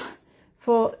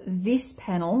for this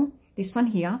panel, this one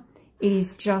here, it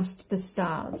is just the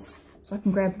stars. So I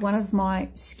can grab one of my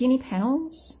skinny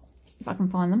panels, if I can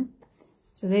find them.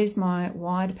 So there's my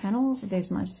wide panels, there's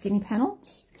my skinny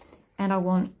panels, and I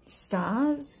want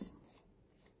stars.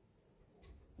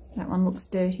 That one looks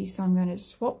dirty, so I'm going to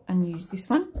swap and use this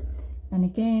one. And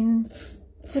again,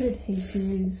 put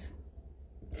adhesive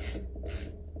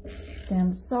down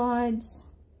the sides,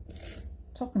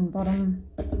 top and bottom.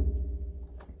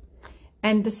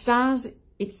 And the stars,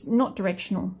 it's not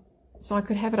directional, so I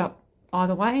could have it up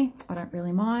either way. I don't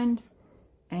really mind.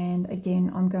 And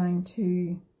again, I'm going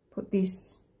to put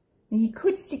this, now you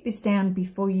could stick this down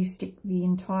before you stick the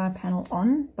entire panel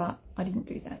on, but I didn't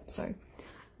do that, so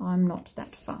I'm not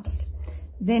that fussed.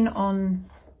 Then on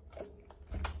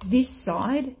this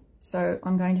side, so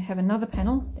I'm going to have another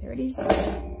panel, there it is.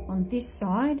 On this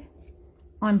side,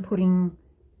 I'm putting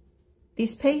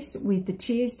this piece with the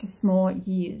Cheers to S'more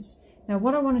Years. Now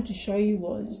what I wanted to show you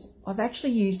was, I've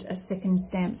actually used a second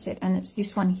stamp set, and it's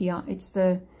this one here. It's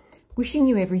the Wishing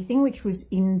You Everything, which was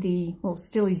in the, well,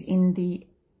 still is in the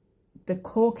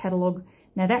core catalogue.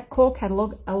 Now that core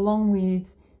catalogue, along with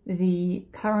the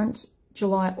current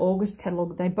July-August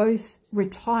catalogue, they both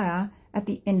retire at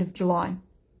the end of July.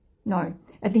 No,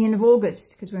 at the end of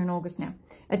August, because we're in August now.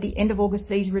 At the end of August,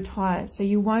 these retire, so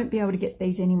you won't be able to get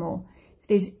these anymore. If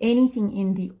there's anything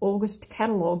in the August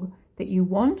catalogue that you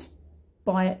want,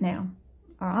 buy it now.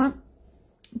 All right.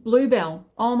 Bluebell,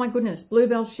 oh my goodness,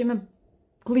 Bluebell shimmer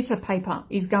glitter paper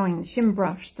is going. The shimmer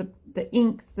brush, the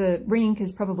ink, the re-ink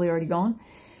is probably already gone.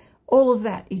 All of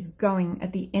that is going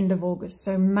at the end of August.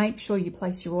 So make sure you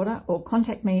place your order or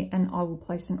contact me and I will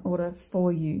place an order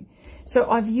for you. So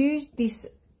I've used this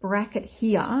bracket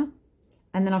here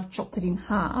and then I've chopped it in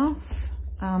half.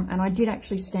 And I did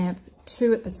actually stamp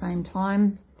two at the same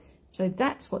time. So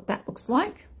that's what that looks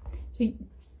like. So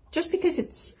just because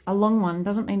it's a long one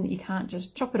doesn't mean that you can't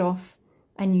just chop it off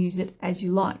and use it as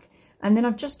you like. And then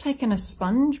I've just taken a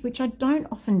sponge, which I don't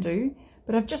often do,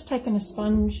 but I've just taken a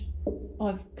sponge,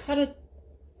 I've cut it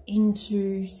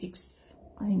into sixth,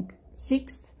 I think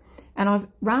sixth, and I've,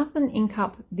 rather than ink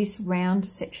up this round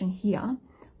section here,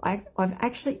 I've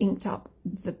actually inked up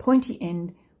the pointy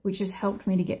end, which has helped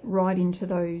me to get right into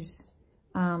those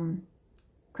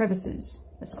crevices.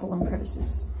 Let's call them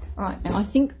crevices. All right, now I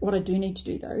think what I do need to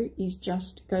do though is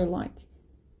just go like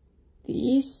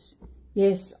this.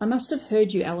 Yes, I must have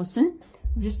heard you, Alison.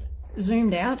 I've just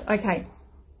zoomed out. Okay.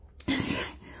 I'm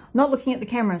not looking at the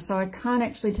camera, so I can't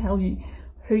actually tell you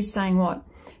who's saying what.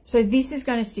 So this is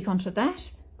going to stick onto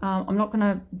that. I'm not going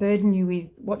to burden you with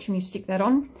watching me stick that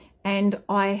on. And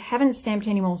I haven't stamped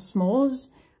any more s'mores,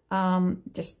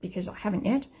 just because I haven't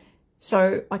yet.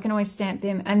 So I can always stamp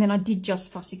them. And then I did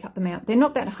just fussy cut them out. They're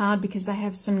not that hard because they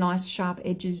have some nice sharp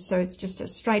edges. So it's just a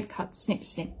straight cut, snip,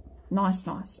 snip. Nice,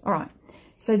 nice. All right.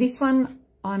 So this one,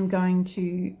 I'm going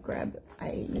to grab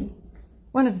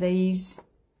one of these.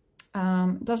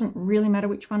 Doesn't really matter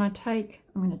which one I take.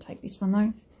 I'm going to take this one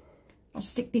though. I'll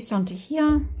stick this onto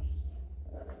here.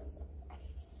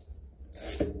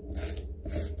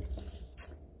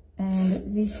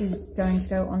 And this is going to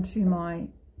go onto my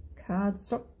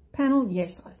cardstock panel.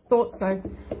 Yes, I thought so.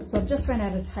 So I've just run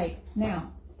out of tape.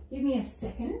 Now, give me a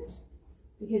second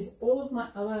because all of my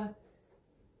other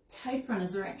tape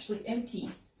runners are actually empty.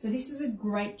 So this is a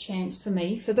great chance for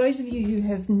me. For those of you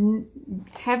who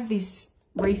have this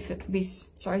this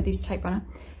tape runner.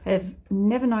 Have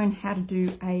never known how to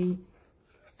do a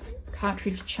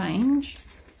cartridge change.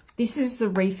 This is the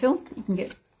refill you can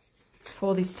get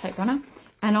for this tape runner,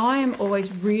 and I am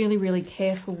always really, really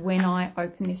careful when I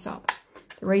open this up.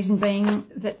 The reason being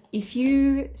that if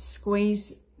you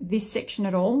squeeze this section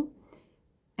at all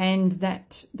and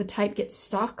that the tape gets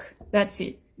stuck, that's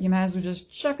it. You may as well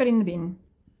just chuck it in the bin.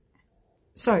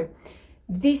 So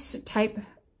this tape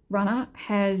runner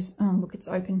has, oh look, it's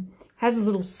open, has a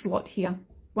little slot here.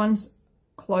 One's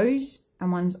closed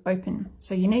and one's open.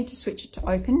 So you need to switch it to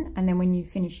open, and then when you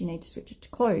finish, you need to switch it to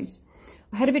close.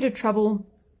 I had a bit of trouble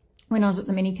when I was at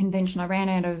the mini convention. I ran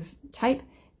out of tape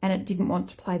and it didn't want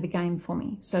to play the game for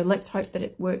me. So let's hope that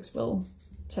it works well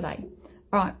today.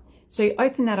 All right, so you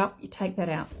open that up, you take that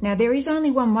out. Now there is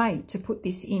only one way to put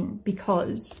this in,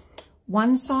 because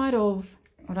one side of,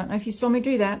 I don't know if you saw me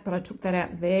do that, but I took that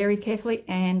out very carefully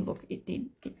and look,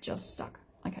 it just stuck.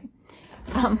 Okay.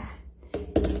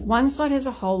 One side has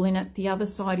a hole in it, the other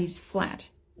side is flat.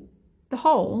 The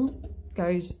hole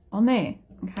goes on there,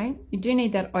 okay? You do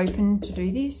need that open to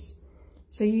do this.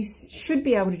 So you should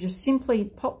be able to just simply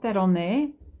pop that on there.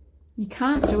 You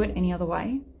can't do it any other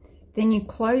way. Then you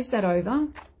close that over.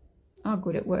 Oh,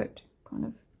 good, it worked. Kind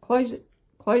of close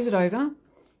it over,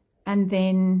 and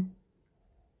then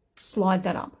slide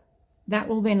that up. That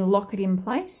will then lock it in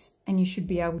place, and you should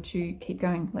be able to keep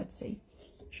going. Let's see.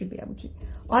 Should be able to.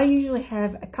 I usually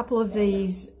have a couple of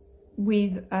these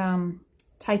with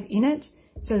tape in it,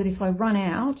 so that if I run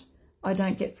out, I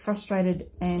don't get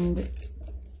frustrated and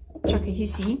chuck a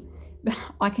hissy.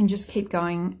 I can just keep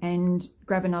going and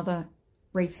grab another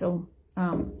refill.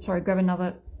 Grab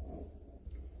another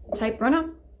tape runner,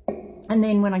 and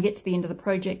then when I get to the end of the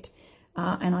project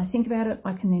and I think about it,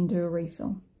 I can then do a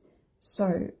refill.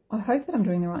 So I hope that I'm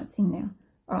doing the right thing now.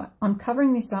 All right, I'm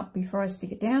covering this up before I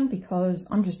stick it down because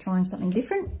I'm just trying something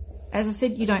different. As I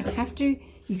said, you don't have to.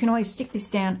 You can always stick this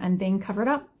down and then cover it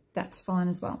up. That's fine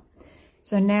as well.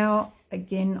 So now,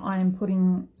 again, I am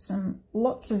putting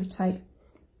lots of tape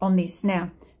on this.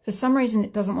 Now, for some reason,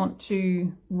 it doesn't want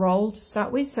to roll to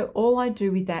start with. So all I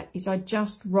do with that is I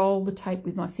just roll the tape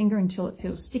with my finger until it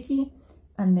feels sticky,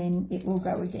 and then it will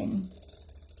go again.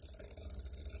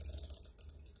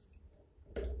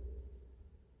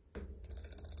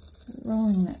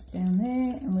 Rolling that down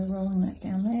there, and we're rolling that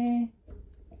down there.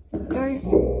 There we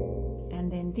go.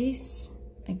 And then this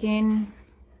again.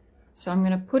 So I'm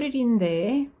going to put it in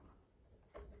there,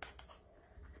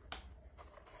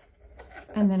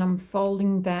 and then I'm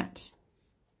folding that.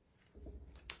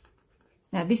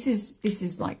 Now this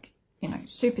is like, you know,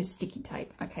 super sticky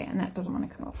tape. Okay, and that doesn't want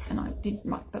to come off. And I did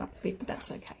muck that up a bit, but that's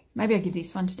okay. Maybe I'll give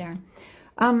this one to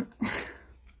Darren.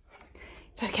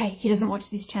 It's okay. He doesn't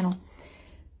watch this channel.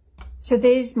 So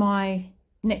there's my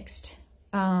next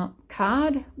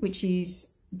card, which is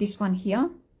this one here.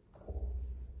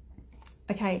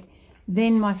 Okay,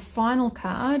 then my final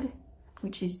card,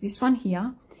 which is this one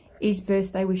here, is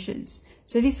birthday wishes.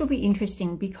 So this will be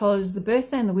interesting because the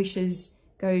birthday and the wishes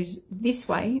goes this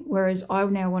way, whereas I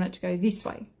now want it to go this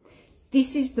way.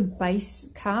 This is the base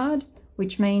card,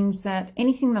 which means that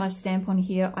anything that I stamp on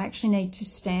here, I actually need to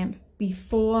stamp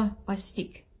before I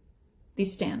stick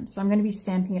this down. So I'm going to be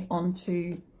stamping it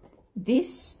onto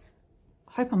this.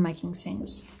 I hope I'm making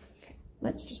sense. Okay,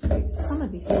 let's just move some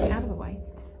of this out of the way.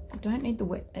 I don't need the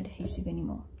wet adhesive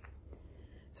anymore.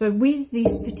 So with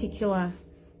this particular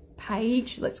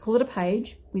page, let's call it a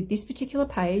page, with this particular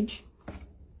page,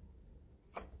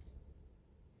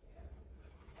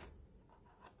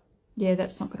 yeah,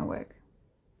 that's not going to work.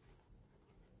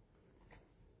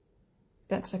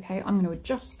 That's okay. I'm going to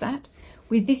adjust that.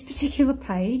 With this particular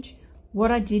page,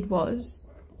 what I did was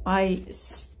I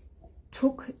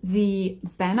took the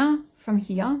banner from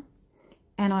here,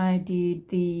 and I did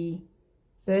the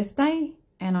birthday,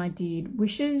 and I did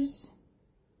wishes,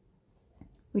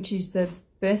 which is the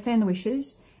birthday and the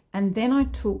wishes, and then I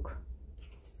took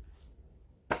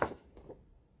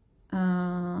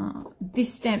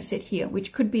this stamp set here,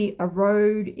 which could be a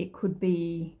road, it could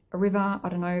be a river, I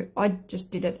don't know. I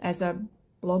just did it as a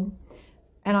blob,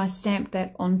 and I stamped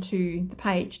that onto the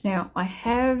page. Now I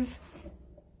have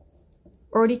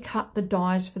already cut the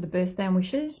dies for the birthday and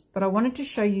wishes, but I wanted to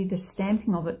show you the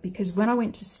stamping of it because when I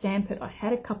went to stamp it, I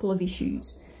had a couple of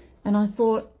issues, and I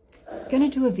thought, I'm going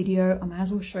to do a video, I may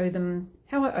as well show them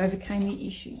how I overcame the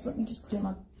issues. Let me just do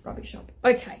my rubbish up.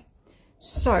 Okay,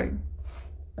 so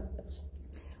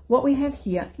what we have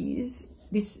here is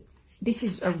this. This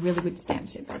is a really good stamp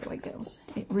set, by the way, girls.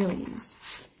 It really is.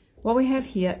 What we have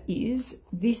here is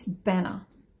this banner.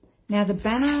 Now the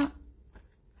banner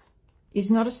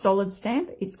is not a solid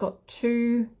stamp. It's got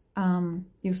two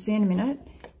you'll see in a minute,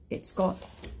 it's got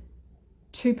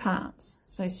 2 parts.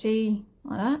 So see,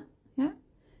 like that, yeah?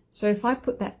 So if I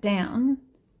put that down,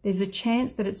 there's a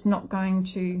chance that it's not going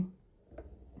to,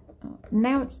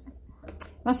 now it's,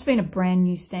 must have been a brand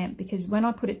new stamp, because when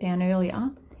I put it down earlier,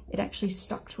 it actually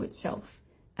stuck to itself,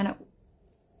 and it,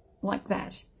 like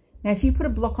that. Now, if you put a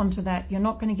block onto that, you're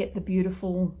not going to get the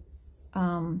beautiful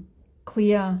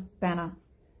clear banner.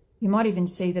 You might even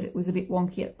see that it was a bit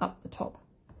wonky up the top.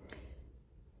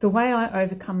 The way I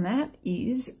overcome that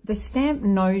is the stamp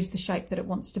knows the shape that it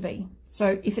wants to be.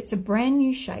 So if it's a brand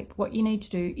new shape, what you need to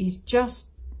do is just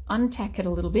untack it a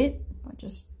little bit by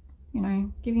just, you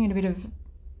know, giving it a bit of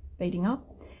beating up,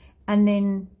 and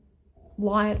then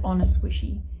lie it on a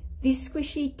squishy. This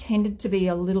squishy tended to be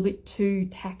a little bit too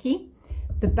tacky.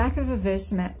 The back of a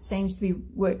Versamat seems to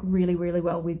work really, really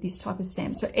well with this type of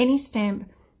stamp. So any stamp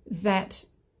that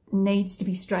needs to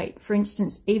be straight, for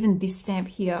instance, even this stamp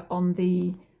here on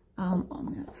the, I'm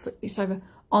going to flip this over,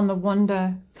 on the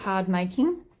Wonder card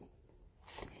making.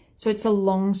 So it's a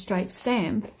long straight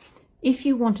stamp. If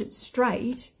you want it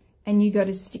straight and you go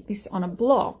to stick this on a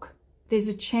block, there's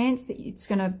a chance that it's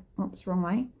going to, oops, wrong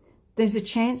way. There's a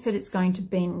chance that it's going to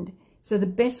bend. So the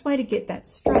best way to get that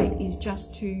straight is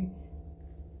just to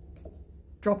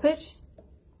drop it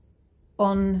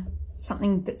on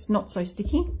something that's not so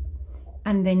sticky,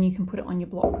 and then you can put it on your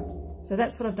block. So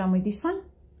that's what I've done with this one.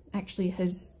 Actually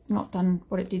has not done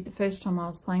what it did the first time I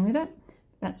was playing with it.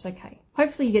 That's okay.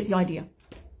 Hopefully you get the idea.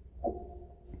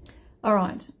 All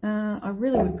right, I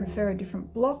really would prefer a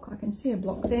different block. I can see a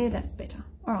block there, that's better.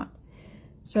 All right,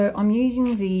 so I'm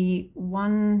using the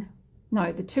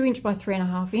 2 inch by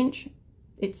 3.5 inch.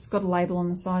 It's got a label on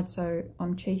the side, so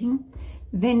I'm cheating.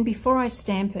 Then before I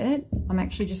stamp it, I'm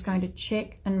actually just going to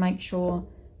check and make sure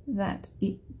that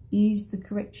it is the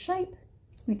correct shape,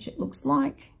 which it looks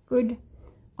like. Good.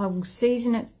 I will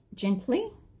season it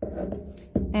gently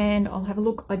and I'll have a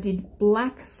look. I did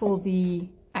black for the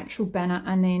actual banner,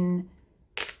 and then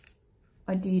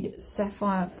I did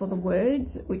sapphire for the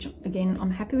words, which again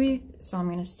I'm happy with, so I'm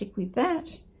going to stick with that.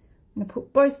 I'm going to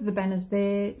put both of the banners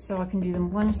there so I can do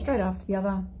them one straight after the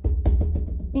other,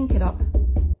 ink it up.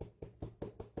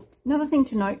 Another thing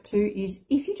to note too is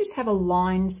if you just have a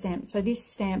line stamp, so this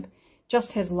stamp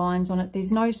just has lines on it,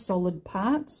 there's no solid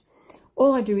parts,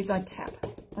 all I do is I tap.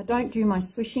 I don't do my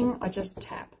swishing, I just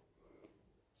tap.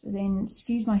 So then,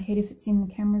 excuse my head if it's in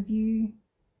the camera view.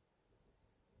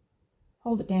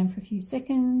 Hold it down for a few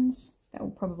seconds. That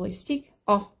will probably stick.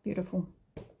 Oh, beautiful.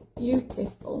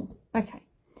 Beautiful. Okay.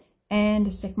 And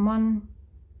a second one.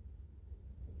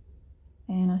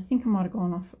 And I think I might have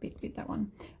gone off a bit with that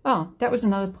one. Oh, that was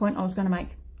another point I was going to make.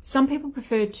 Some people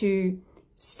prefer to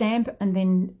stamp and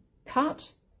then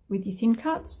cut with your thin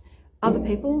cuts. Other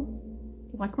people,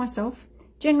 like myself,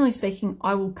 generally speaking,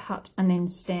 I will cut and then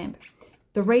stamp.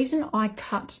 The reason I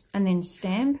cut and then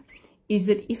stamp is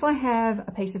that if I have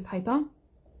a piece of paper,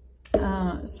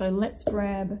 so let's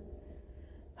grab,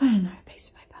 I don't know, a piece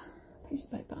of paper.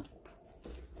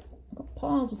 I've got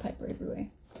piles of paper everywhere.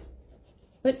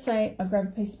 Let's say I grab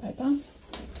a piece of paper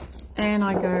and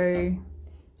I go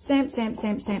stamp, stamp,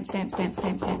 stamp, stamp, stamp, stamp,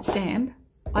 stamp, stamp, stamp.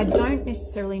 I don't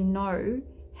necessarily know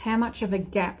how much of a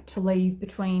gap to leave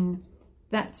between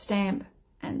that stamp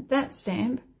and that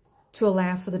stamp to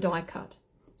allow for the die cut.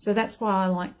 So that's why I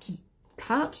like to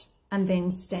cut and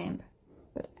then stamp.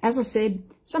 But as I said,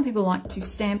 some people like to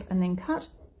stamp and then cut,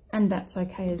 and that's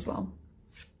okay as well.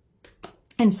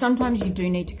 And sometimes you do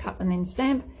need to cut and then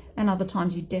stamp, and other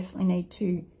times you definitely need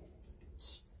to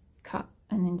cut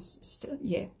and then,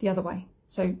 yeah, the other way.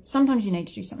 So sometimes you need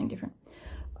to do something different.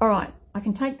 All right, I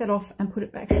can take that off and put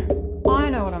it back. I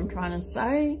know what I'm trying to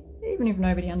say, even if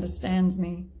nobody understands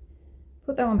me.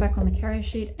 Put that one back on the carrier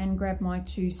sheet and grab my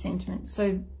 2 sentiments.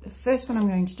 So the first one I'm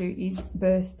going to do is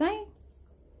birthday,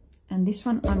 and this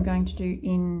one I'm going to do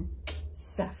in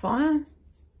sapphire.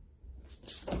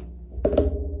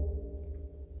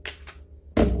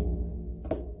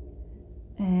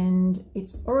 And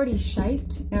it's already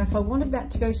shaped. Now if I wanted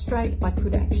that to go straight, I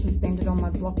could actually bend it on my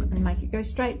block and make it go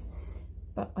straight,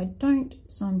 but I don't,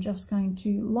 so I'm just going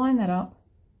to line that up.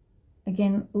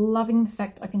 Again, loving the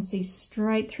fact I can see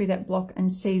straight through that block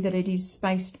and see that it is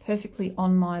spaced perfectly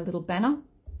on my little banner.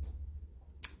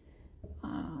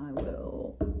 I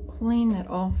will clean that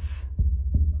off.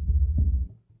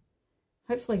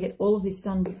 Hopefully get all of this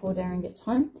done before Darren gets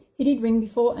home. He did ring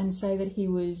before and say that he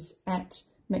was at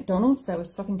McDonald's. They were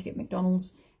stopping to get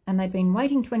McDonald's and they've been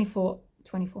waiting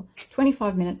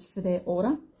 25 minutes for their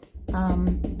order.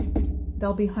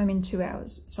 They'll be home in 2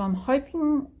 hours. So I'm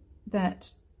hoping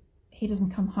that he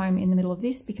doesn't come home in the middle of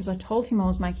this because I told him I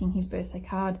was making his birthday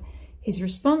card. His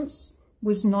response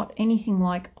was not anything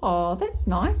like, oh, that's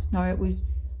nice. No, it was,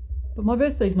 but my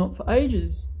birthday's not for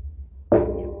ages. Yeah,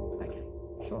 okay,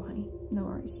 sure, honey, no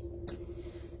worries.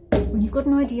 When you've got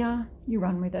an idea, you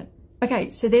run with it. Okay,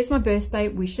 so there's my birthday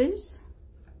wishes.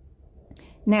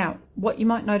 Now, what you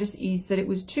might notice is that it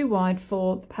was too wide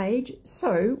for the page.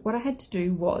 So what I had to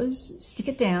do was stick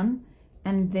it down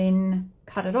and then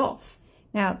cut it off.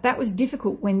 Now, that was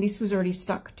difficult when this was already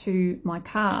stuck to my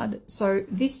card. So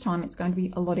this time it's going to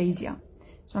be a lot easier.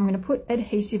 So I'm going to put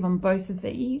adhesive on both of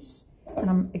these. And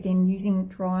I'm, again, using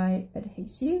dry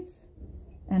adhesive.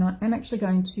 And I am actually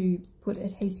going to put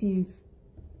adhesive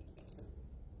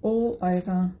all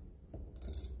over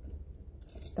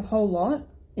the whole lot,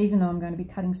 even though I'm going to be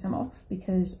cutting some off,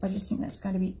 because I just think that's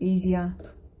going to be easier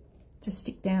to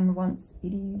stick down once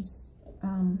it is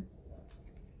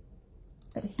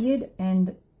adhered.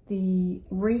 And the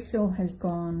refill has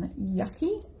gone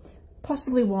yucky,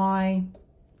 possibly why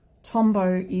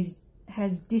Tombow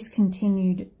has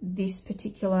discontinued this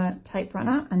particular tape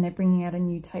runner and they're bringing out a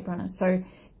new tape runner. So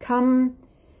come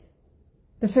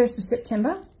the 1st of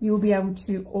September, you will be able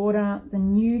to order the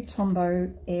new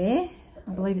Tombow Air.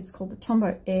 I believe it's called the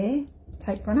Tombow Air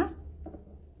tape runner.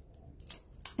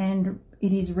 And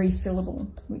it is refillable,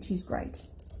 which is great.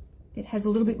 It has a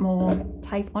little bit more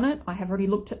tape on it. I have already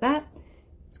looked at that.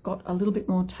 It's got a little bit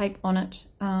more tape on it,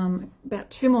 about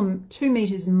 2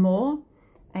 meters more,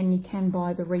 and you can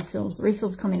buy the refills. The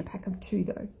refills come in a pack of 2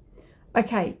 though.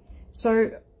 Okay,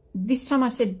 so this time I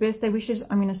said birthday wishes.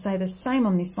 I'm going to say the same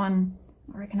on this one.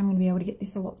 I reckon I'm going to be able to get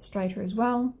this a lot straighter as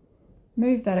well.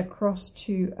 Move that across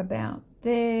to about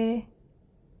there.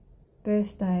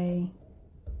 Birthday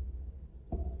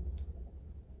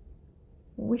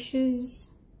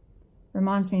wishes.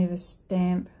 Reminds me of a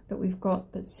stamp that we've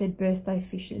got that said birthday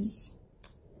fishes.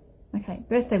 Okay,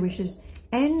 birthday wishes.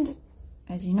 And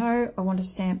as you know, I want to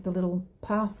stamp the little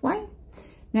pathway.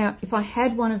 Now, if I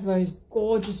had one of those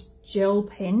gorgeous gel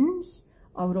pens,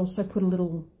 I would also put a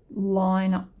little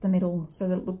line up the middle so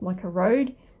that it looked like a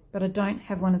road, but I don't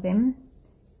have one of them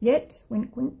yet.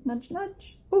 Wink, wink, nudge,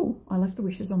 nudge. Oh, I left the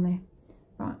wishes on there.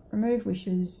 Right, remove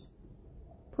wishes,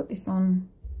 put this on.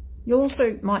 You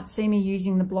also might see me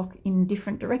using the block in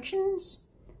different directions.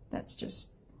 That's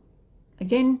just,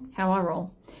 again, how I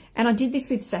roll. And I did this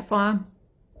with Sapphire.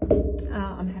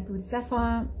 I'm happy with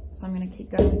Sapphire, so I'm going to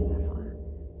keep going with Sapphire.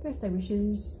 Birthday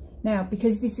wishes. Now,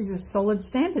 because this is a solid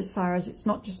stamp, as far as it's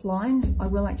not just lines, I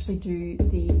will actually do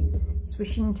the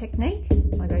swishing technique.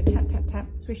 So I go tap, tap, tap,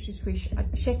 swish, swish, swish. I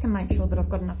check and make sure that I've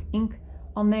got enough ink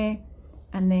on there.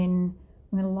 And then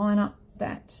I'm going to line up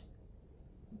that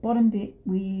bottom bit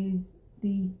with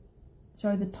the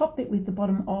top bit with the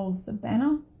bottom of the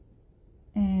banner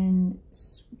and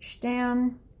switch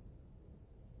down.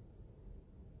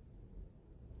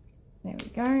 There we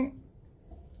go.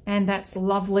 And that's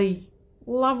lovely.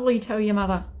 Lovely, tell your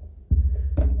mother.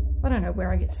 I don't know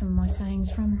where I get some of my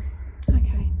sayings from.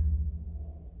 Okay.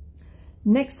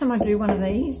 Next time I do one of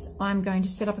these, I'm going to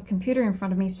set up a computer in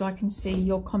front of me so I can see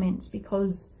your comments,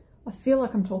 because I feel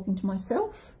like I'm talking to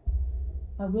myself.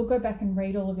 I will go back and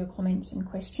read all of your comments and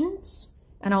questions,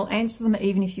 and I'll answer them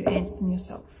even if you answer them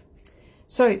yourself.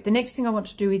 So the next thing I want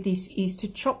to do with this is to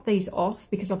chop these off,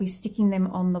 because I'll be sticking them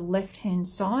on the left-hand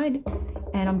side,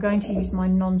 and I'm going to use my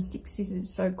non-stick scissors.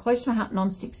 So Close to My Heart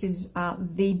non-stick scissors are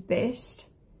the best.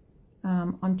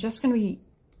 I'm just going to be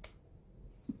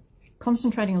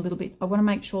concentrating a little bit. I want to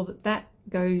make sure that that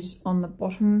goes on the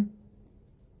bottom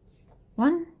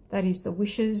one. That is the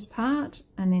wishes part,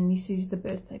 and then this is the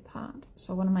birthday part.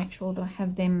 So I want to make sure that I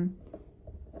have them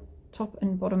top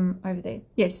and bottom over there.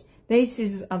 Yes, these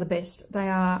scissors are the best. They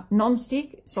are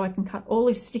non-stick, so I can cut all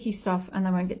this sticky stuff and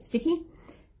they won't get sticky.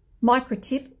 Micro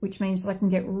tip, which means that I can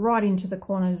get right into the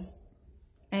corners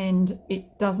and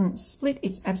it doesn't split.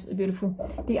 It's absolutely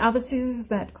beautiful. The other scissors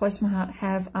that Close to My Heart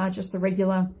have are just the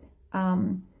regular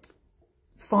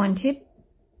fine tip.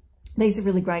 These are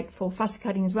really great for fuss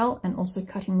cutting as well, and also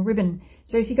cutting ribbon.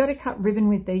 So if you go to cut ribbon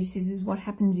with these scissors, what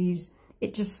happens is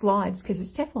it just slides because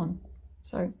it's Teflon.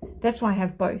 So that's why I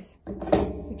have both,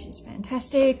 which is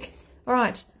fantastic. All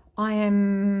right,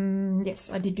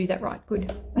 yes, I did do that right,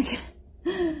 good. Okay,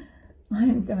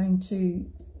 I'm going to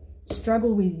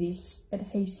struggle with this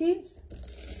adhesive.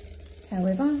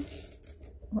 However,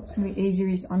 what's going to be easier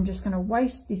is I'm just going to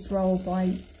waste this roll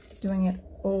by doing it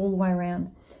all the way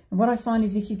around. And what I find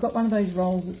is if you've got one of those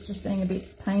rolls that's just being a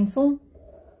bit painful,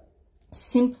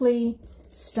 simply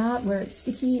start where it's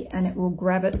sticky and it will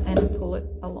grab it and pull it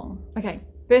along. Okay,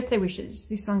 birthday wishes.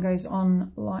 This one goes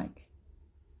on like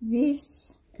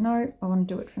this. No, I want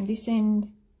to do it from this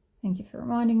end. Thank you for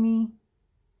reminding me.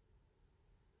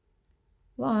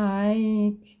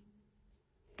 Like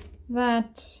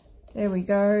that. There we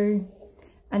go.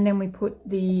 And then we put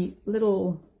the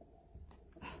little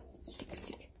stick,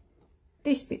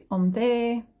 this bit on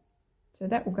there. So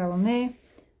that will go on there.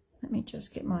 Let me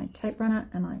just get my tape runner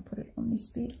and I put it on this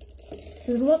bit.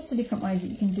 So there's lots of different ways that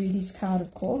you can do this card,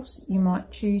 of course. You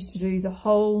might choose to do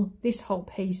this whole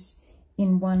piece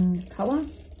in one colour.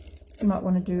 You might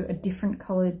want to do a different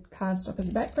coloured cardstock as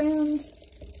a background.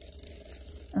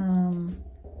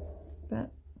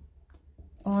 But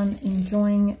I'm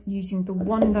enjoying using the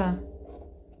Wonder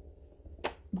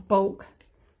bulk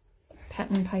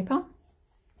pattern paper.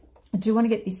 I do want to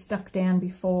get this stuck down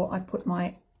before I put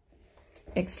my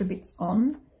extra bits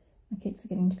on. I keep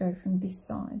forgetting to go from this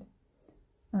side,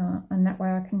 and that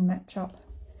way I can match up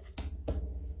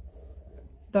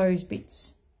those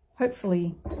bits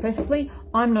hopefully perfectly.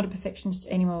 I'm not a perfectionist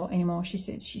anymore, she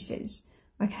says.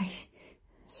 Okay,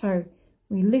 so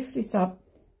we lift this up,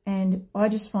 and I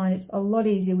just find it's a lot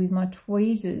easier with my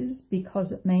tweezers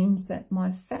because it means that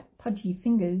my fat pudgy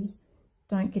fingers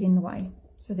don't get in the way.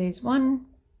 So there's one,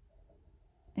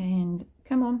 and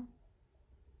come on.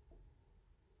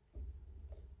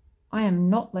 I am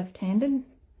not left-handed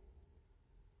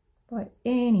by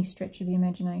any stretch of the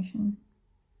imagination.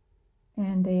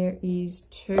 And there is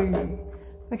two.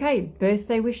 Okay,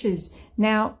 birthday wishes.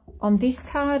 Now, on this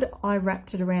card, I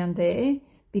wrapped it around there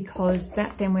because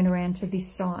that then went around to this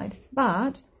side.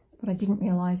 But what I didn't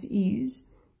realise is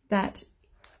that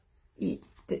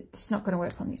it's not going to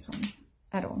work on this one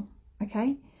at all.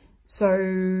 Okay,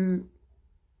 so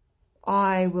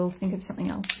I will think of something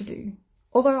else to do.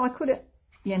 Although I could,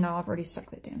 yeah, no, I've already stuck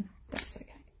that down. That's okay.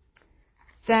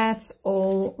 That's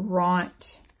all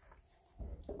right.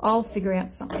 I'll figure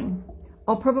out something.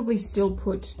 I'll probably still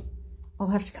put, I'll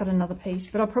have to cut another piece,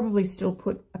 but I'll probably still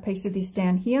put a piece of this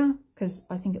down here because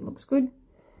I think it looks good.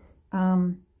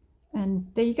 And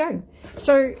there you go.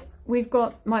 So we've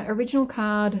got my original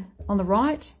card on the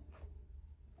right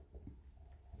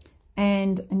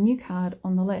and a new card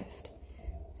on the left.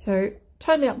 So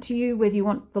totally up to you whether you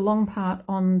want the long part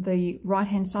on the right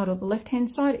hand side or the left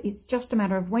hand side. It's just a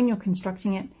matter of when you're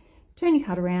constructing it, turn your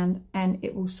card around and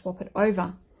it will swap it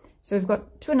over. So we've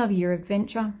got To Another Year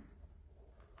Adventure,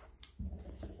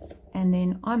 and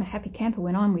then I'm a happy camper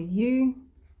when I'm with you.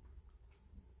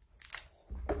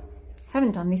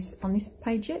 Haven't done this on this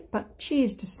page yet, but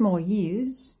Cheers to Small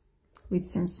Years with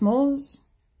some s'mores.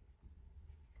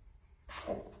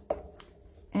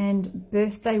 And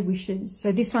Birthday Wishes.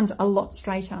 So this one's a lot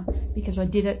straighter because I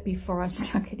did it before I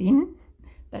stuck it in.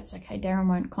 That's okay, Darren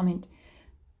won't comment.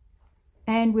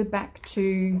 And we're back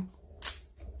to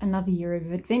Another Year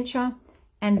of Adventure,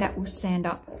 and that will stand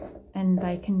up and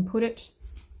they can put it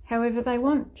however they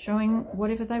want, showing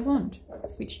whatever they want,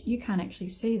 which you can't actually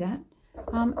see that.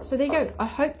 So there you go. I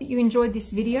hope that you enjoyed this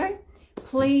video.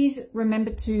 Please remember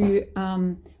to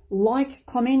like,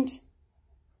 comment,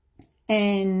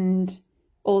 and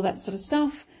all that sort of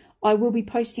stuff. I will be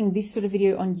posting this sort of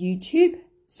video on YouTube,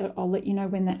 so I'll let you know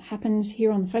when that happens.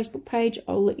 Here on the Facebook page,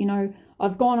 I'll let you know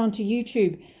I've gone onto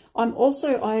YouTube.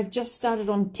 I have just started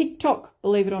on TikTok,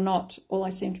 believe it or not. All I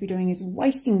seem to be doing is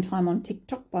wasting time on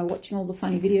TikTok by watching all the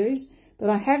funny videos. But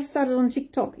I have started on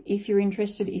TikTok. If you're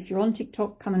interested, if you're on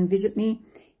TikTok, come and visit me.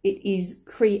 It is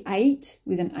Create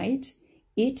with an 8,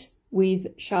 It with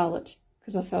Charlotte,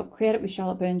 because I felt Create It with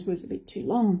Charlotte Burns was a bit too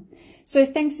long. So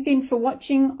thanks again for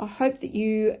watching. I hope that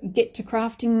you get to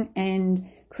crafting and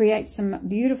create some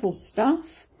beautiful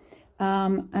stuff.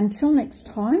 Until next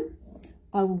time,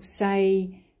 I will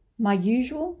say my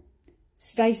usual,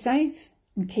 stay safe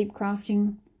and keep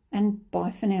crafting, and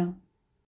bye for now.